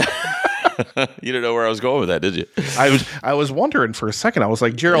 You didn't know where I was going with that, did you? I was wondering for a second. I was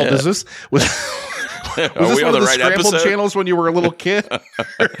like, Gerald, is this... Was Are this we one on of the the right scrambled episode? channels when you were a little kid?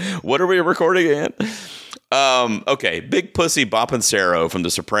 What are we recording again? Okay, Big Pussy Bopancero from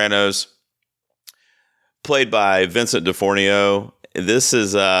The Sopranos, played by Vincent D'Onofrio. This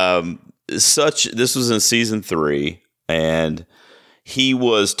is this was in season 3, and he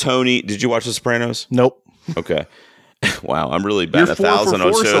was Tony. Did you watch The Sopranos? Nope. Okay. Wow, I'm really batting You're 1,000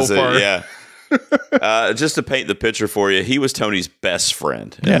 on 4 for 4 shows. so far. Yeah. Just to paint the picture for you, he was Tony's best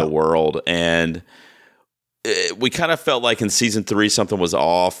friend in the world, and we kind of felt like in season 3 something was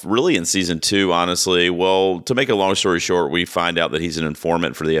off. Really, in season 2, honestly. Well, to make a long story short, we find out that he's an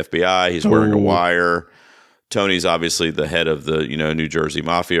informant for the FBI. He's wearing a wire. Tony's obviously the head of the New Jersey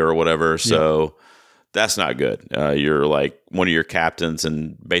Mafia or whatever. So that's not good. You're like one of your captains,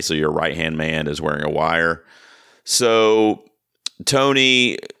 and basically your right-hand man is wearing a wire. So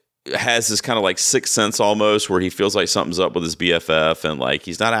Tony has this kind of like sixth sense almost, where he feels like something's up with his BFF, and like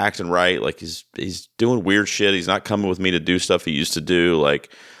he's not acting right. Like he's doing weird shit. He's not coming with me to do stuff he used to do.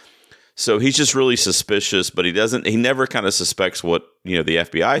 Like, so he's just really suspicious, but he never kind of suspects what, the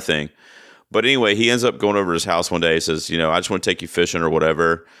FBI thing. But anyway, he ends up going over to his house one day. He says, I just want to take you fishing or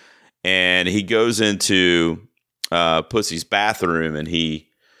whatever. And he goes into Pussy's bathroom, and he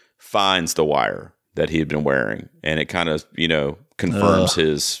finds the wire that he had been wearing. And it kind of, confirms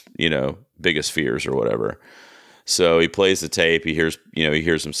his, biggest fears or whatever. So he plays the tape. He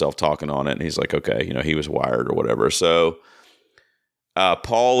hears himself talking on it, and he's like, okay, he was wired or whatever. So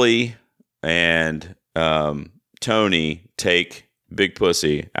Paulie and Tony take Big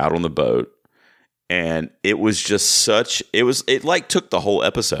Pussy out on the boat, and it was just it like took the whole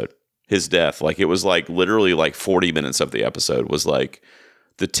episode, his death. Like, it was like literally like 40 minutes of the episode was like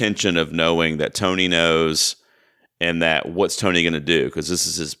the tension of knowing that Tony knows, and that what's Tony going to do? Because this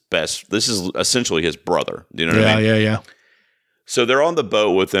is essentially his brother. Do you know what I mean? Yeah. So they're on the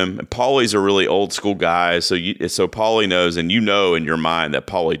boat with him. And Paulie's a really old school guy. So Paulie knows, and in your mind that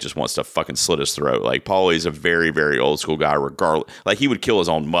Paulie just wants to fucking slit his throat. Like, Paulie's a very, very old school guy, regardless. Like, he would kill his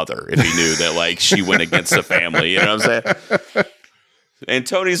own mother if he knew that, like, she went against the family. You know what I'm saying? And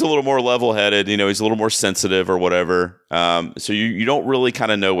Tony's a little more level-headed, he's a little more sensitive or whatever. So you don't really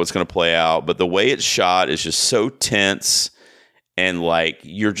kind of know what's going to play out, but the way it's shot is just so tense, and like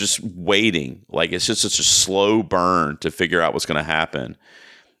you're just waiting. Like, it's just such a slow burn to figure out what's going to happen.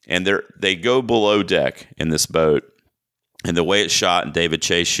 And they go below deck in this boat, and the way it's shot, and David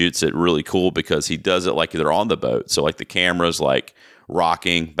Chase shoots it really cool because he does it like they're on the boat. So like the camera's like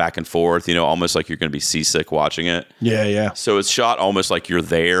rocking back and forth, almost like you're going to be seasick watching it. Yeah. So it's shot almost like you're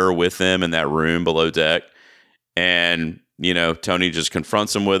there with them in that room below deck. And, Tony just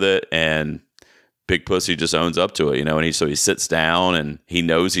confronts him with it, and Big Pussy just owns up to it, and he sits down, and he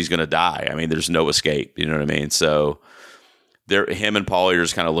knows he's going to die. I mean, there's no escape, you know what I mean? So him and Paulie are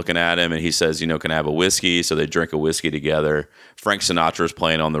just kind of looking at him, and he says, can I have a whiskey? So they drink a whiskey together. Frank Sinatra's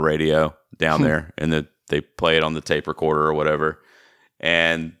playing on the radio down there, and they play it on the tape recorder or whatever.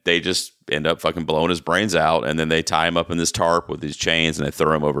 And they just end up fucking blowing his brains out. And then they tie him up in this tarp with these chains, and they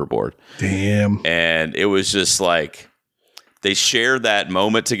throw him overboard. Damn. And it was just like, they shared that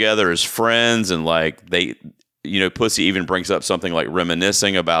moment together as friends. And like Pussy even brings up something like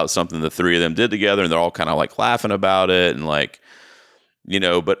reminiscing about something the three of them did together. And they're all kind of like laughing about it. And like,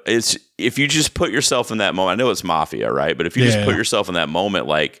 but if you just put yourself in that moment, I know it's mafia, right? But if you just put yourself in that moment,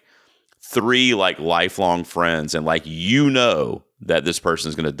 like three like lifelong friends, and like, that this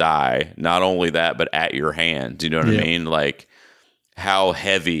person's going to die. Not only that, but at your hand. Do you know what I mean? Like, how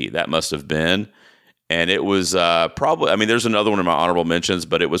heavy that must have been. And it was probably, there's another one in my honorable mentions,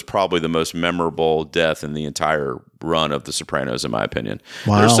 but it was probably the most memorable death in the entire run of The Sopranos, in my opinion.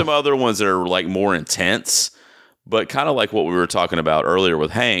 Wow. There's some other ones that are like more intense, but kind of like what we were talking about earlier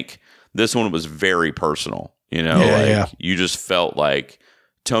with Hank, this one was very personal. You just felt like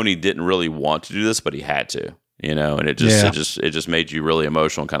Tony didn't really want to do this, but he had to, and it just made you really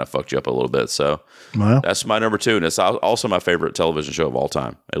emotional and kind of fucked you up a little bit. So that's my number 2. And it's also my favorite television show of all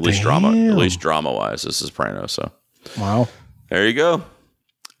time, at least drama wise, is Sopranos. So, wow. There you go.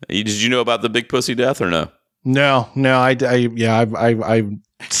 Did you know about the big pussy death or no? No, I've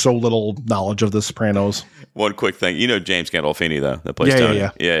so little knowledge of The Sopranos. One quick thing, James Gandolfini though, that plays Tony.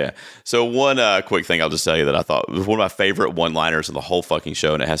 Yeah. So one quick thing I'll just tell you that I thought was one of my favorite one-liners in the whole fucking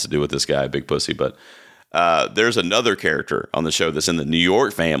show, and it has to do with this guy, Big Pussy. But there's another character on the show that's in the New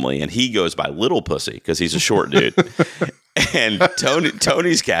York family, and he goes by Little Pussy because he's a short dude. And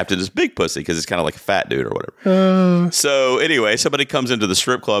Tony's captain is Big Pussy because he's kind of like a fat dude or whatever. So anyway, somebody comes into the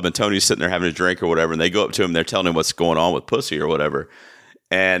strip club and Tony's sitting there having a drink or whatever, and they go up to him. They're telling him what's going on with Pussy or whatever.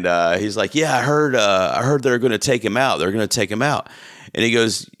 And he's like, yeah, I heard they're going to take him out. They're going to take him out. And he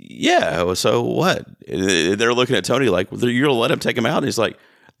goes, yeah, so what? And they're looking at Tony like, well, you're going to let him take him out? And he's like,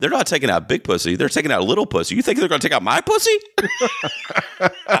 they're not taking out Big Pussy. They're taking out Little Pussy. You think they're going to take out my pussy?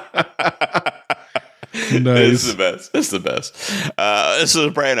 Nice. It's the best.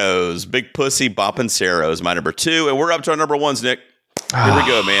 Sopranos, Big Pussy, Boppin' Sarah is my number 2. And we're up to our number 1s, Nick. Here we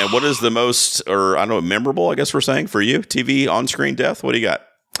go, man. What is the most, or I don't know, memorable, I guess we're saying, for you? TV on-screen death? What do you got?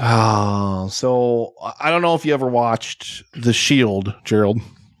 So I don't know if you ever watched The Shield, Gerald.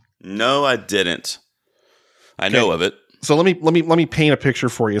 No, I didn't. I know of it. So let me paint a picture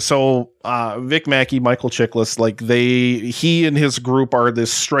for you. So Vic Mackey, Michael Chiklis, he and his group are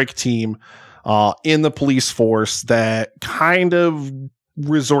this strike team in the police force that kind of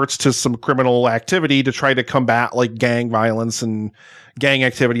resorts to some criminal activity to try to combat like gang violence and gang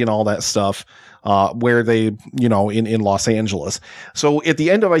activity and all that stuff, where they, in Los Angeles. So at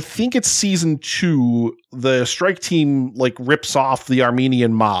the end of, I think it's season 2, the strike team like rips off the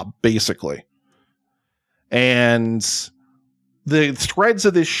Armenian mob basically. And the threads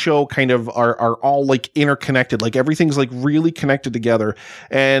of this show kind of are all like interconnected. Like everything's like really connected together.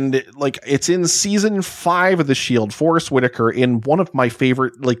 And like it's in season 5 of The Shield, Forrest Whitaker in one of my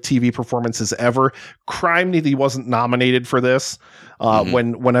favorite like TV performances ever. Crime that he wasn't nominated for this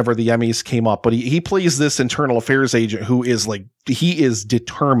whenever the Emmys came up. But he plays this internal affairs agent who is like, he is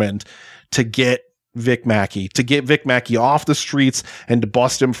determined to get Vic Mackey off the streets and to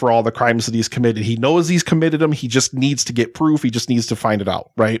bust him for all the crimes that he's committed. He knows he's committed them. He just needs to get proof. He just needs to find it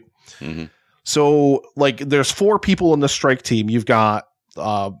out. Right. Mm-hmm. So like there's 4 people in the strike team. You've got,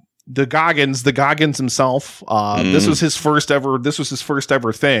 the Goggins himself. This was his first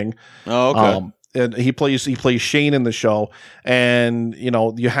ever thing. Oh, okay. And he plays Shane in the show, and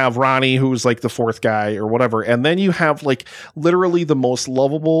you have Ronnie, who's like the 4th guy or whatever, and then you have like literally the most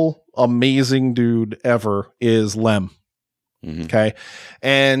lovable, amazing dude ever is Lem. Mm-hmm. Okay,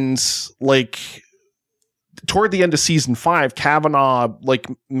 and like toward the end of season 5, Kavanaugh like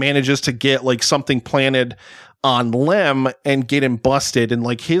manages to get like something planted on Lem and get him busted, and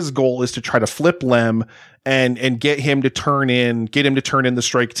like his goal is to try to flip Lem and get him to turn in the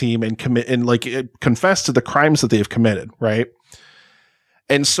strike team and commit and like confess to the crimes that they've committed, right?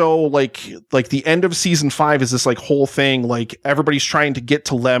 And so like the end of season 5 is this like whole thing, like everybody's trying to get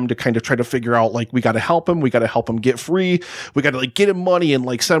to Lem to kind of try to figure out like we got to help him get free, we got to like get him money, and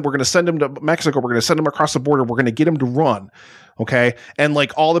like we're going to send him to Mexico, we're going to send him across the border, we're going to get him to run. Okay. And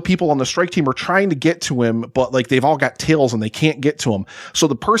like all the people on the strike team are trying to get to him, but like they've all got tails and they can't get to him. So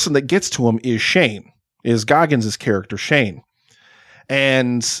the person that gets to him is Goggins' character, Shane.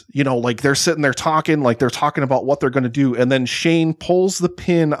 And, like they're sitting there talking, like they're talking about what they're going to do. And then Shane pulls the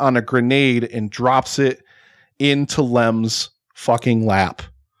pin on a grenade and drops it into Lem's fucking lap.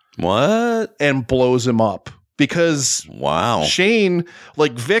 What? And blows him up. Because Shane,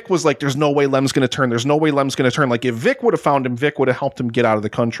 like Vic was like, there's no way Lem's going to turn. Like if Vic would have found him, Vic would have helped him get out of the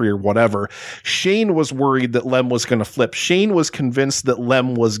country or whatever. Shane was worried that Lem was going to flip. Shane was convinced that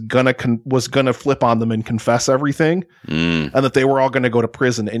Lem was going to flip on them and confess everything, and that they were all going to go to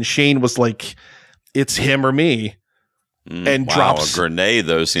prison. And Shane was like, it's him or me. And drops a grenade,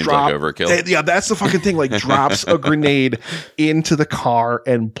 though, seems like overkill. Yeah, that's the fucking thing. Like drops a grenade into the car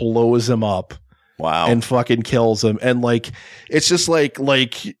and blows him up. Wow. And fucking kills him. And like, it's just like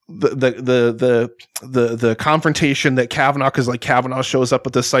the confrontation that Kavanaugh, cause like Kavanaugh shows up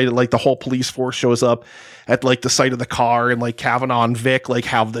at the site, like the whole police force shows up at like the site of the car, and like Kavanaugh and Vic like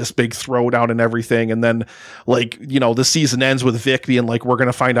have this big throwdown and everything. And then like, the season ends with Vic being like, we're going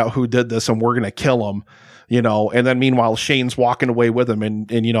to find out who did this and we're going to kill him. And then meanwhile, Shane's walking away with him,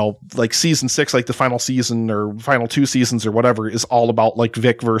 and like season 6, like the final season or final 2 seasons or whatever is all about like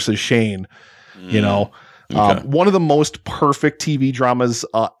Vic versus Shane. Okay. One of the most perfect TV dramas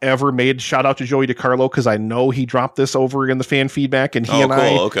ever made. Shout out to Joey DiCarlo, because I know he dropped this over in the fan feedback, and he and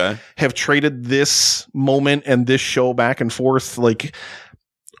I have traded this moment and this show back and forth like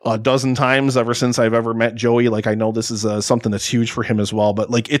a dozen times ever since I've ever met Joey. Like, I know this is something that's huge for him as well,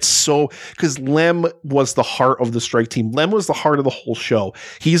 but like, it's so, because Lem was the heart of the strike team. Lem was the heart of the whole show.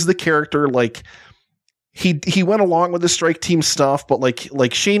 He's the character, like, he went along with the strike team stuff, but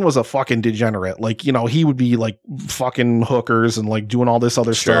like Shane was a fucking degenerate. Like, you know, he would be like fucking hookers and like doing all this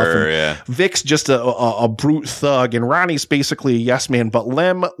other stuff. And Vic's just a brute thug, and Ronnie's basically a yes man. But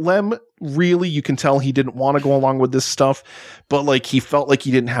Lem really, you can tell he didn't want to go along with this stuff, but like he felt like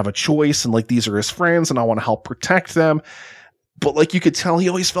he didn't have a choice, and like these are his friends and I want to help protect them. But like, you could tell he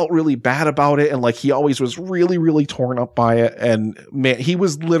always felt really bad about it, and like he always was really, really torn up by it. And man, he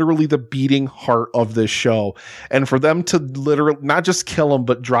was literally the beating heart of this show. And for them to literally not just kill him,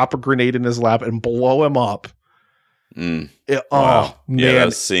 but drop a grenade in his lap and blow him up. Wow. Oh man, yeah,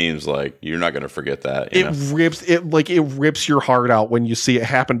 that seems like you're not going to forget that. It rips your heart out when you see it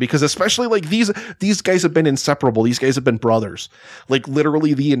happen, because especially like these guys have been inseparable. These guys have been brothers. Like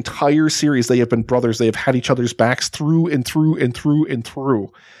literally the entire series, they have been brothers. They have had each other's backs through and through and through and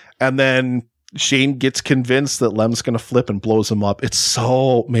through. And then Shane gets convinced that Lem's going to flip and blows him up. It's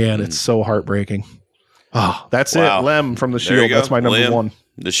so, man, it's so heartbreaking. Oh, that's it. Lem from The Shield. That's my number one.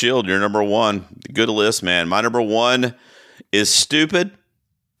 The Shield, you're number one. Good list, man. My number one is Stupid.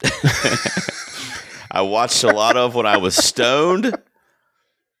 I watched a lot of when I was stoned.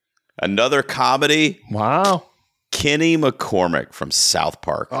 Another comedy. Wow. Kenny McCormick from South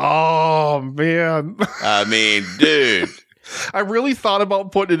Park. Oh, man. I mean, dude. I really thought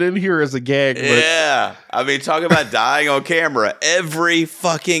about putting it in here as a gag. But yeah. I mean, talk about dying on camera. Every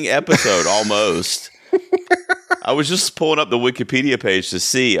fucking episode, almost. I was just pulling up the Wikipedia page to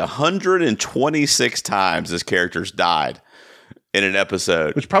see 126 times this character's died in an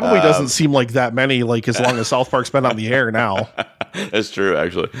episode. Which probably doesn't seem like that many, like as long as South Park's been on the air now. That's true,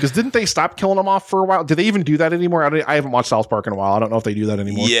 actually. Because didn't they stop killing them off for a while? Do they even do that anymore? I haven't watched South Park in a while. I don't know if they do that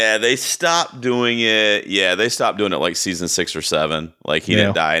anymore. Yeah, they stopped doing it. Yeah, they stopped doing it like season 6 or 7. Like he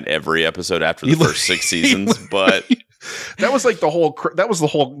didn't die in every episode after the first 6 seasons, but... That was like the whole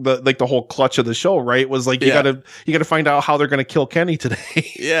clutch of the show, right? It was like, you gotta find out how they're going to kill Kenny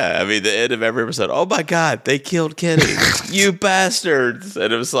today. Yeah. I mean, the end of every episode, oh my God, they killed Kenny, you bastards.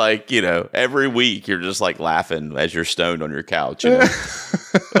 And it was like, you know, every week you're just like laughing as you're stoned on your couch, you know,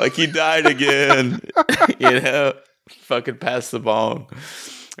 like he died again, you know, fucking pass the bong.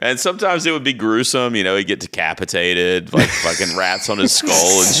 And sometimes it would be gruesome, you know, he'd get decapitated, like fucking rats on his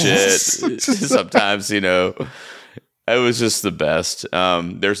skull and shit. Sometimes, you know, it was just the best.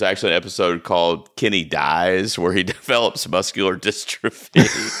 There's actually an episode called Kenny Dies where he develops muscular dystrophy.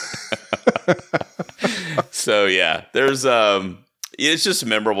 So yeah, there's it's just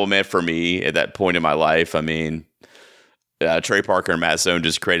memorable, man, for me at that point in my life. I mean, Trey Parker and Matt Stone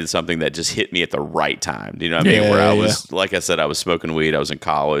just created something that just hit me at the right time. You know what I mean? Where I was, like I said, I was smoking weed. I was in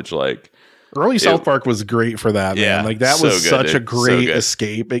college. Like early South Park was great for that, man. Yeah, like that so was good, such dude. a great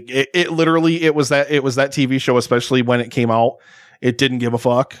escape. It literally, it was that TV show, especially when it came out. It didn't give a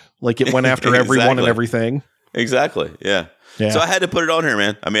fuck. Like it went after everyone and everything. Exactly. Yeah. So I had to put it on here,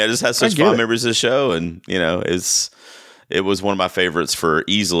 man. I mean, I just had such fond memories of the show, and you know, it was one of my favorites for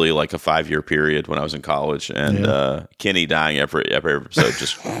easily like a 5-year period when I was in college. And Kenny dying every episode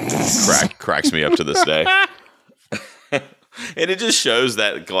just cracks me up to this day. And it just shows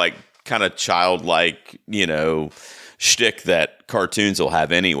that like kind of childlike, you know, shtick that cartoons will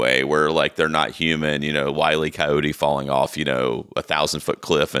have anyway, where like they're not human, you know, Wile E. Coyote falling off, you know, 1,000-foot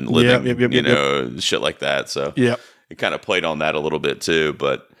cliff and living, you know, shit like that. So it kind of played on that a little bit too,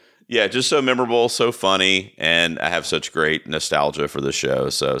 but yeah, just so memorable, so funny, and I have such great nostalgia for the show.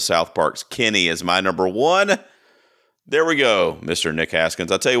 So South Park's Kenny is my number one. There we go, Mr. Nick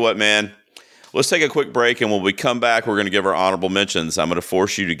Haskins. I'll tell you what, man. Let's take a quick break, and when we come back, we're going to give our honorable mentions. I'm going to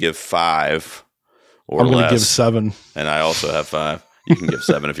force you to give 5 or less. I'm going to give 7. And I also have 5. You can give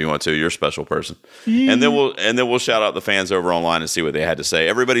 7 if you want to. You're a special person. And then we'll shout out the fans over online and see what they had to say.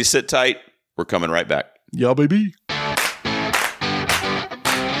 Everybody sit tight. We're coming right back. Yeah, baby.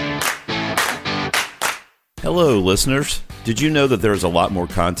 Hello, listeners. Did you know that there's a lot more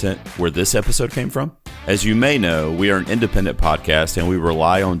content where this episode came from? As you may know, we are an independent podcast and we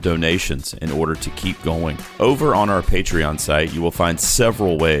rely on donations in order to keep going. Over on our Patreon site, you will find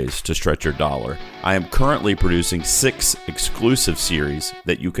several ways to stretch your dollar. I am currently producing 6 exclusive series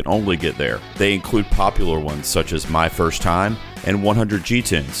that you can only get there. They include popular ones such as My First Time and 100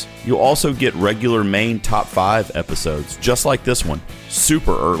 G-Tunes. You'll also get regular main top 5 episodes just like this one,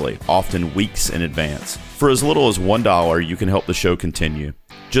 super early, often weeks in advance. For as little as $1, you can help the show continue.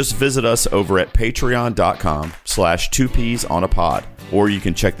 Just visit us over at patreon.com/2peasonapod, or you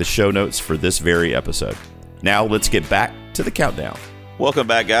can check the show notes for this very episode. Now let's get back to the countdown. Welcome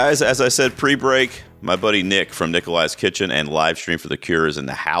back, guys. As I said pre-break, my buddy Nick from Nikolai's Kitchen and Livestream for the Cure is in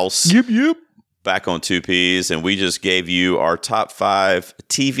the house. Yep. Back on 2Ps, and we just gave you our top 5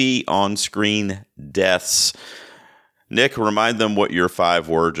 TV on-screen deaths. Nick, remind them what your 5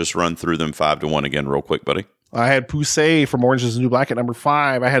 were. Just run through them 5 to 1 again real quick, buddy. I had Poussey from Orange is the New Black at number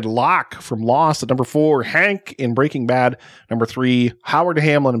 5. I had Locke from Lost at number 4. Hank in Breaking Bad, number 3. Howard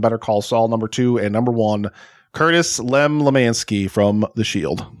Hamlin in Better Call Saul, number 2. And number 1, Curtis Lemansky from The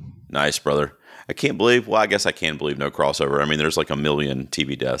Shield. Nice, brother. I can't believe, well, I guess I can believe no crossover. I mean, there's like a million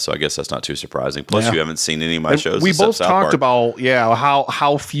TV deaths, so I guess that's not too surprising. Plus, you haven't seen any of my shows. We both talked about,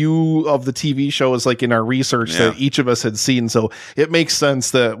 how few of the TV shows, like in our research, that each of us had seen. So it makes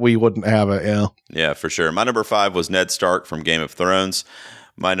sense that we wouldn't have it. Yeah, for sure. My number 5 was Ned Stark from Game of Thrones.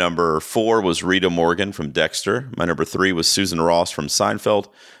 My number 4 was Rita Morgan from Dexter. My number 3 was Susan Ross from Seinfeld.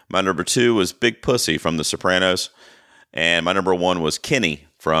 My number 2 was Big Pussy from The Sopranos. And my number 1 was Kenny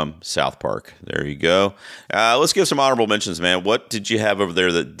from South Park. There you go. Let's give some honorable mentions, man. What did you have over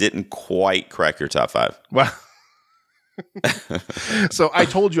there that didn't quite crack your top 5? Well, so I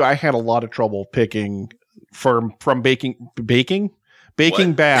told you I had a lot of trouble picking from Baking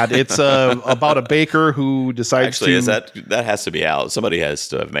Bad. It's about a baker who decides to... Actually, that has to be out. Somebody has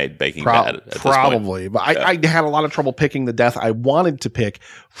to have made Baking Bad at this probably. point. But I had a lot of trouble picking the death I wanted to pick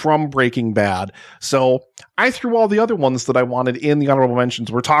from Breaking Bad. So I threw all the other ones that I wanted in the honorable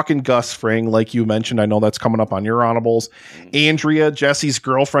mentions. We're talking Gus Fring, like you mentioned. I know that's coming up on your honorables. Andrea, Jesse's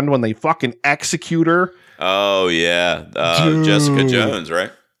girlfriend, when they fucking execute her. Oh, yeah. Jessica Jones,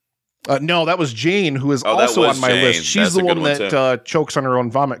 right? No, that was Jane, who is also on my list. She's the one that chokes on her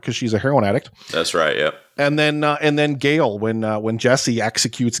own vomit because she's a heroin addict. That's right. Yep. And then Gail, when Jesse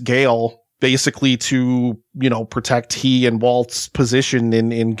executes Gail, basically to protect he and Walt's position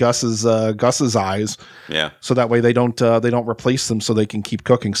in Gus's eyes. Yeah. So that way they don't replace them, so they can keep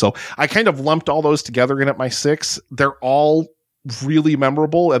cooking. So I kind of lumped all those together in at my 6. They're all really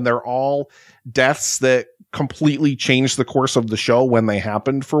memorable, and they're all deaths that completely changed the course of the show when they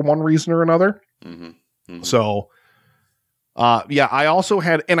happened for one reason or another. Mm-hmm. Mm-hmm. So, I also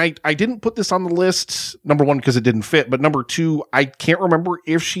had, and I didn't put this on the list, number 1, because it didn't fit, but number 2, I can't remember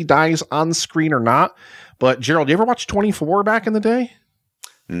if she dies on screen or not, but Gerald, you ever watch 24 back in the day?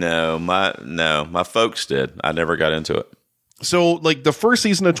 No, my folks did. I never got into it. So, like, the first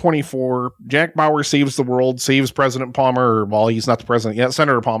season of 24, Jack Bauer saves the world, saves President Palmer, well, he's not the president yet,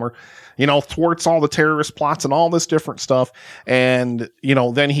 Senator Palmer, thwarts all the terrorist plots and all this different stuff. And,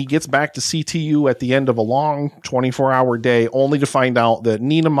 then he gets back to CTU at the end of a long 24-hour day, only to find out that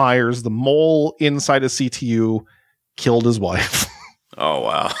Nina Myers, the mole inside of CTU, killed his wife. Oh,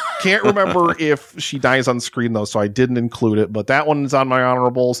 wow. Can't remember if she dies on screen, though, so I didn't include it, but that one is on my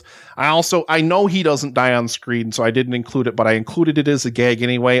honorables. I know he doesn't die on screen, so I didn't include it, but I included it as a gag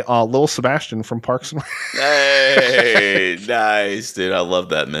anyway. Lil Sebastian from Parks and Rec. Hey, nice, dude. I love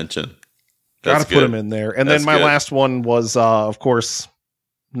that mention. Gotta put him in there. And then my last one was, of course,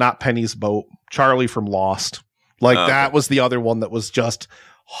 not Penny's boat, Charlie from Lost. That was the other one that was just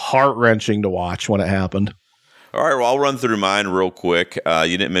heart-wrenching to watch when it happened. All right, well, I'll run through mine real quick.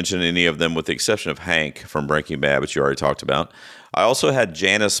 You didn't mention any of them with the exception of Hank from Breaking Bad, which you already talked about. I also had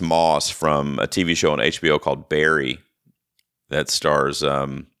Janice Moss from a TV show on HBO called Barry that stars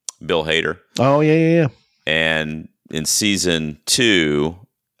Bill Hader. Oh, yeah. And in season 2,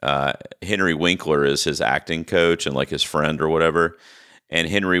 Henry Winkler is his acting coach and like his friend or whatever. And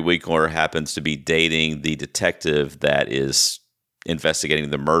Henry Winkler happens to be dating the detective that is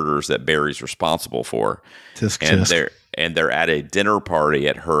investigating the murders that Barry's responsible for. They're at a dinner party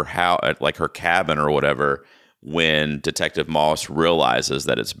at her house, at like her cabin or whatever, when Detective Moss realizes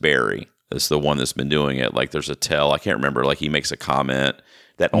that it's Barry. It's the one that's been doing it. Like there's a tell, I can't remember, like he makes a comment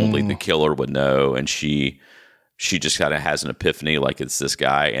that only the killer would know, and she just kind of has an epiphany like it's this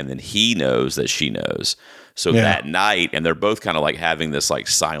guy, and then he knows that she knows. So that night, and they're both kind of like having this like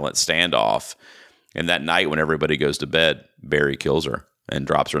silent standoff. And that night when everybody goes to bed, Barry kills her and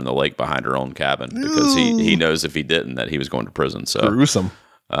drops her in the lake behind her own cabin because he knows if he didn't that he was going to prison. So gruesome.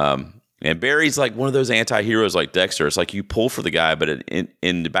 And Barry's like one of those anti-heroes like Dexter. It's like you pull for the guy, but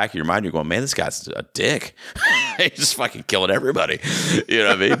in the back of your mind, you're going, man, this guy's a dick. He's just fucking killing everybody. You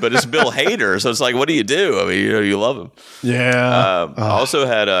know what I mean? But it's Bill Hader. So it's like, what do? I mean, you love him. Yeah. I also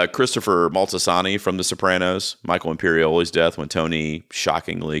had Christopher Moltisanti from The Sopranos, Michael Imperioli's death when Tony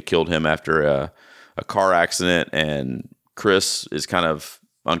shockingly killed him after a car accident, and Chris is kind of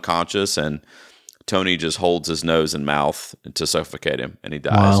unconscious, and Tony just holds his nose and mouth to suffocate him, and he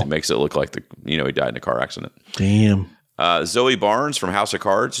dies. Wow. He makes it look like he died in a car accident. Damn. Zoe Barnes from House of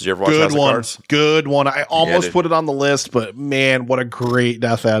Cards. Did you ever watch House of Cards? Good one. I almost put it on the list, but man, what a great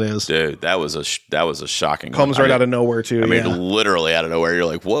death that is. Dude, that was a shocking Comes one. right out of nowhere, too. I mean, literally out of nowhere. You're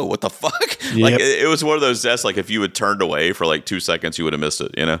like, whoa, what the fuck? Yep. Like, it was one of those deaths, like, if you had turned away for like 2 seconds, you would have missed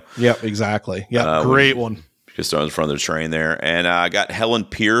it, Yep, exactly. Yep, great one. Just thrown in front of the train there. And I got Helen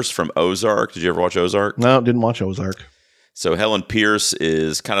Pierce from Ozark. Did you ever watch Ozark? No, didn't watch Ozark. So Helen Pierce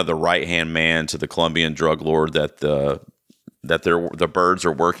is kind of the right-hand man to the Colombian drug lord that the birds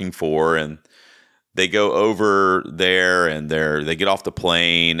are working for, and they go over there and they get off the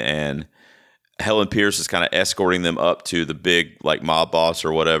plane, and Helen Pierce is kind of escorting them up to the big like mob boss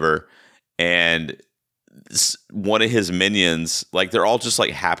or whatever, and one of his minions, like they're all just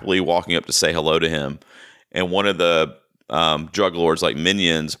like happily walking up to say hello to him, and one of the drug lords like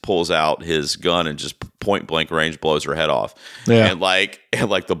minions pulls out his gun and just point blank range blows her head off. And like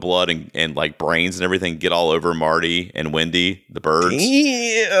the blood and like brains and everything get all over Marty and Wendy, the birds.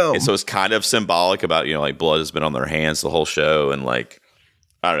 Damn. And so it's kind of symbolic about, like blood has been on their hands the whole show. And like,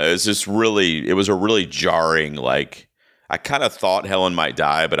 I don't know, it was a really jarring, like, I kind of thought Helen might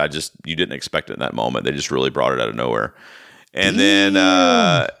die, but you didn't expect it in that moment. They just really brought it out of nowhere. And then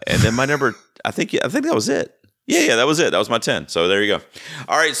my number, I think that was it. Yeah, that was it. That was my 10. So there you go.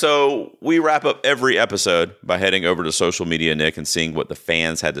 All right, so we wrap up every episode by heading over to social media, Nick, and seeing what the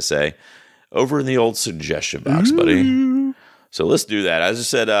fans had to say over in the old suggestion box, buddy. So let's do that. As I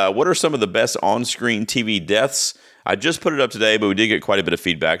said, what are some of the best on-screen TV deaths? I just put it up today, but we did get quite a bit of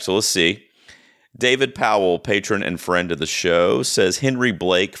feedback, so let's see. David Powell, patron and friend of the show, says Henry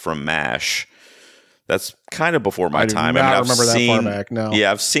Blake from MASH. That's kind of before my time. I remember that far back. No.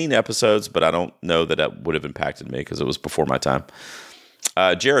 Yeah, I've seen episodes, but I don't know that would have impacted me because it was before my time.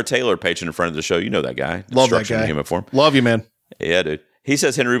 Jared Taylor, patron and friend of the show. You know that guy. Love that guy. In human form. Love you, man. Yeah, dude. He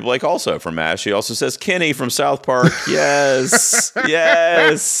says Henry Blake also from MASH. He also says Kenny from South Park. Yes.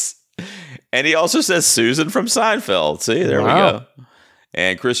 Yes. And he also says Susan from Seinfeld. See, there we go.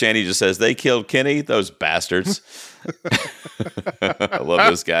 And Christianity just says, they killed Kenny, those bastards. I love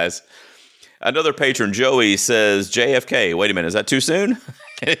those guys. Another patron, Joey, says JFK. Wait a minute, is that too soon?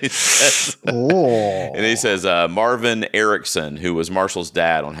 And he says Marvin Erickson, who was Marshall's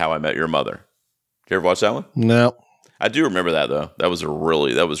dad on How I Met Your Mother. Did you ever watch that one? No. I do remember that though. That was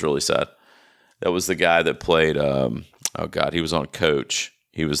really sad. That was the guy that played. He was on Coach.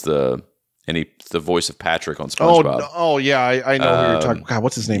 He was the voice of Patrick on SpongeBob. Oh yeah, I know who you're talking. God,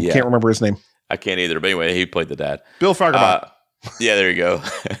 what's his name? Yeah. Can't remember his name. I can't either. But anyway, he played the dad. Bill Fagerbaum. Yeah, there you go.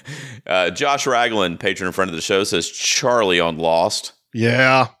 Josh Ragland, patron and friend of the show, says Charlie on Lost.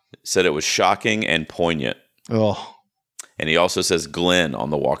 Yeah. Said it was shocking and poignant. Oh. And he also says Glenn on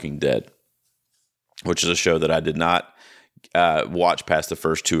The Walking Dead, which is a show that I did not watch past the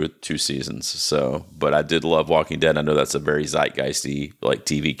first two seasons. So, but I did love Walking Dead. I know that's a very zeitgeisty like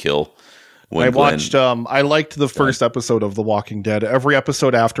TV kill. I liked the first episode of The Walking Dead. Every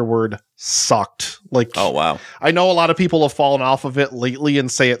episode afterward sucked. Like, oh wow. I know a lot of people have fallen off of it lately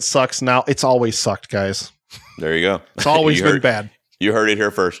and say it sucks now. It's always sucked, guys. There you go. It's always been bad. You heard it here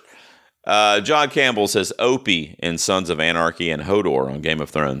first. John Campbell says Opie in Sons of Anarchy and Hodor on Game of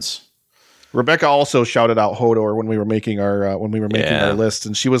Thrones. Rebecca also shouted out Hodor when we were making our our list,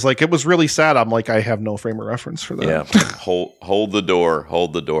 and she was like, "It was really sad." I'm like, I have no frame of reference for that. Yeah, hold the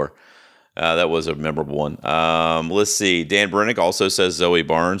door. That was a memorable one. Let's see. Dan Brennick also says Zoe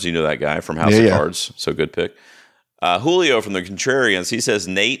Barnes. You know that guy from House of Cards. So good pick. Julio from the Contrarians. He says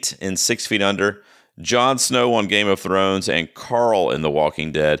Nate in 6 Feet Under, Jon Snow on Game of Thrones, and Carl in The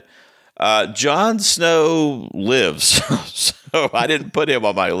Walking Dead. Jon Snow lives, so I didn't put him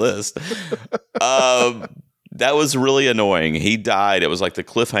on my list. That was really annoying. He died. It was like the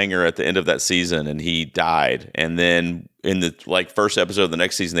cliffhanger at the end of that season, and he died. And then in the first episode of the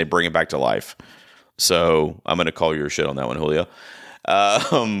next season, they bring him back to life. So I'm going to call your shit on that one, Julio.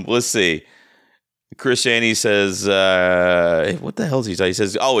 Let's see. Christianity says, what the hell is he saying? He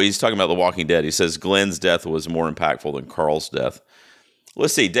says, he's talking about The Walking Dead. He says Glenn's death was more impactful than Carl's death.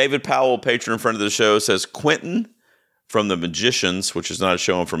 Let's see. David Powell, patron and friend of the show, says Quentin from The Magicians, which is not a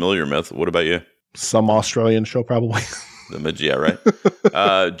show I'm familiar with. What about you? Some Australian show, probably. Yeah,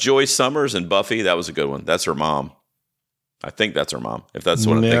 right. Joyce Summers and Buffy. That was a good one. That's her mom. I think that's her mom. If that's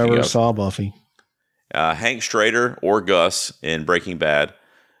what I'm thinking of. Never saw Buffy. Hank Strader or Gus in Breaking Bad.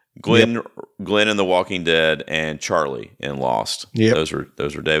 Glenn in The Walking Dead, and Charlie in Lost. Yep.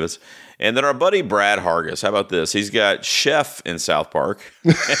 Those were David's. And then our buddy Brad Hargis. How about this? He's got Chef in South Park.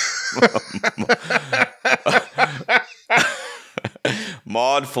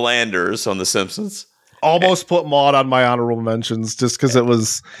 Maud Flanders on The Simpsons. Almost put Maud on my honorable mentions just because it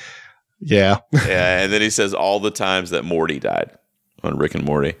was, yeah. Yeah, and then he says all the times that Morty died on Rick and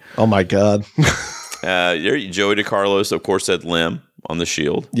Morty. Oh, my God. Joey DeCarlos, of course, said Lim on The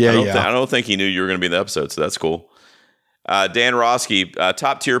Shield. Yeah, I don't think he knew you were going to be in the episode, so that's cool. Dan Roski,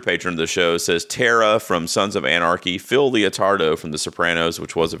 top tier patron of the show, says Tara from Sons of Anarchy, Phil Leotardo from The Sopranos,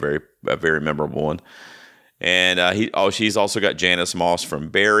 which was a very memorable one. And she's also got Janice Moss from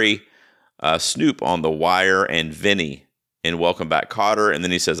Barry, Snoop on The Wire, and Vinny in Welcome Back, Kotter. And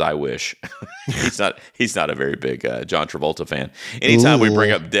then he says, I wish. he's not a very big John Travolta fan. Anytime we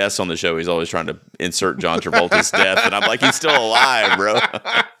bring up deaths on the show, he's always trying to insert John Travolta's death. And I'm like, he's still alive, bro.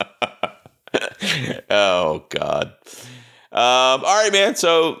 Oh, God. All right, man.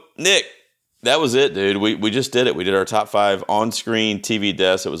 So, Nick, that was it, dude. We just did it. We did our top 5 on-screen TV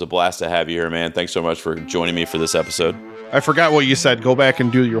deaths. It was a blast to have you here, man. Thanks so much for joining me for this episode. I forgot what you said. Go back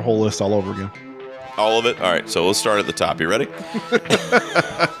and do your whole list all over again. All of it? All right, so let's start at the top. You ready?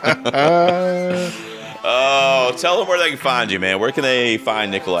 Oh, tell them where they can find you, man. Where can they find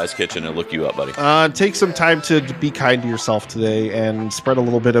Nikolai's Kitchen and look you up, buddy? Take some time to be kind to yourself today and spread a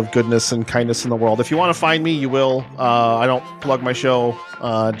little bit of goodness and kindness in the world. If you want to find me, you will. I don't plug my show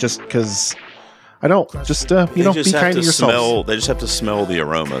just because I don't. Just, be kind to yourselves. They just have to smell the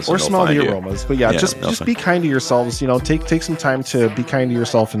aromas. Or smell the aromas. But yeah, just be kind to yourselves. Take some time to be kind to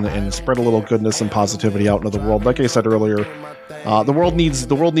yourself and spread a little goodness and positivity out into the world. Like I said earlier, the world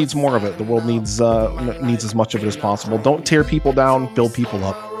needs more of it. The world needs as much of it as possible. Don't tear people down, build people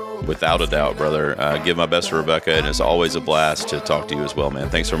up. Without a doubt, brother. Give my best to Rebecca, and it's always a blast to talk to you as well, man.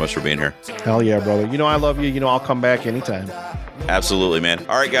 Thanks so much for being here. Hell yeah, brother. I love you. I'll come back anytime. Absolutely, man.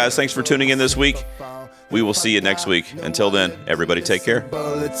 All right, guys, thanks for tuning in this week. We will see you next week. Until then, everybody take care. I'm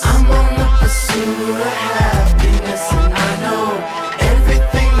on the pursuit of happiness, and I know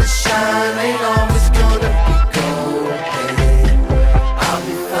everything that shine ain't always gonna be gold. I'll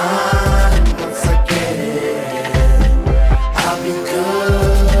be fine once I get it. I'll be good.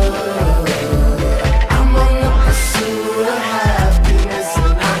 I'm on the pursuit of happiness,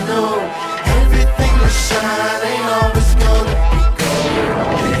 and I know everything that shine ain't always gonna be gold.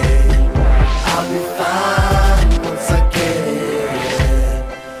 I'll be fine once I get it.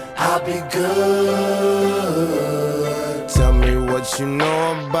 I'll be good. Tell me what you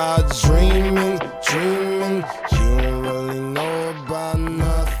know about dreaming, dreaming,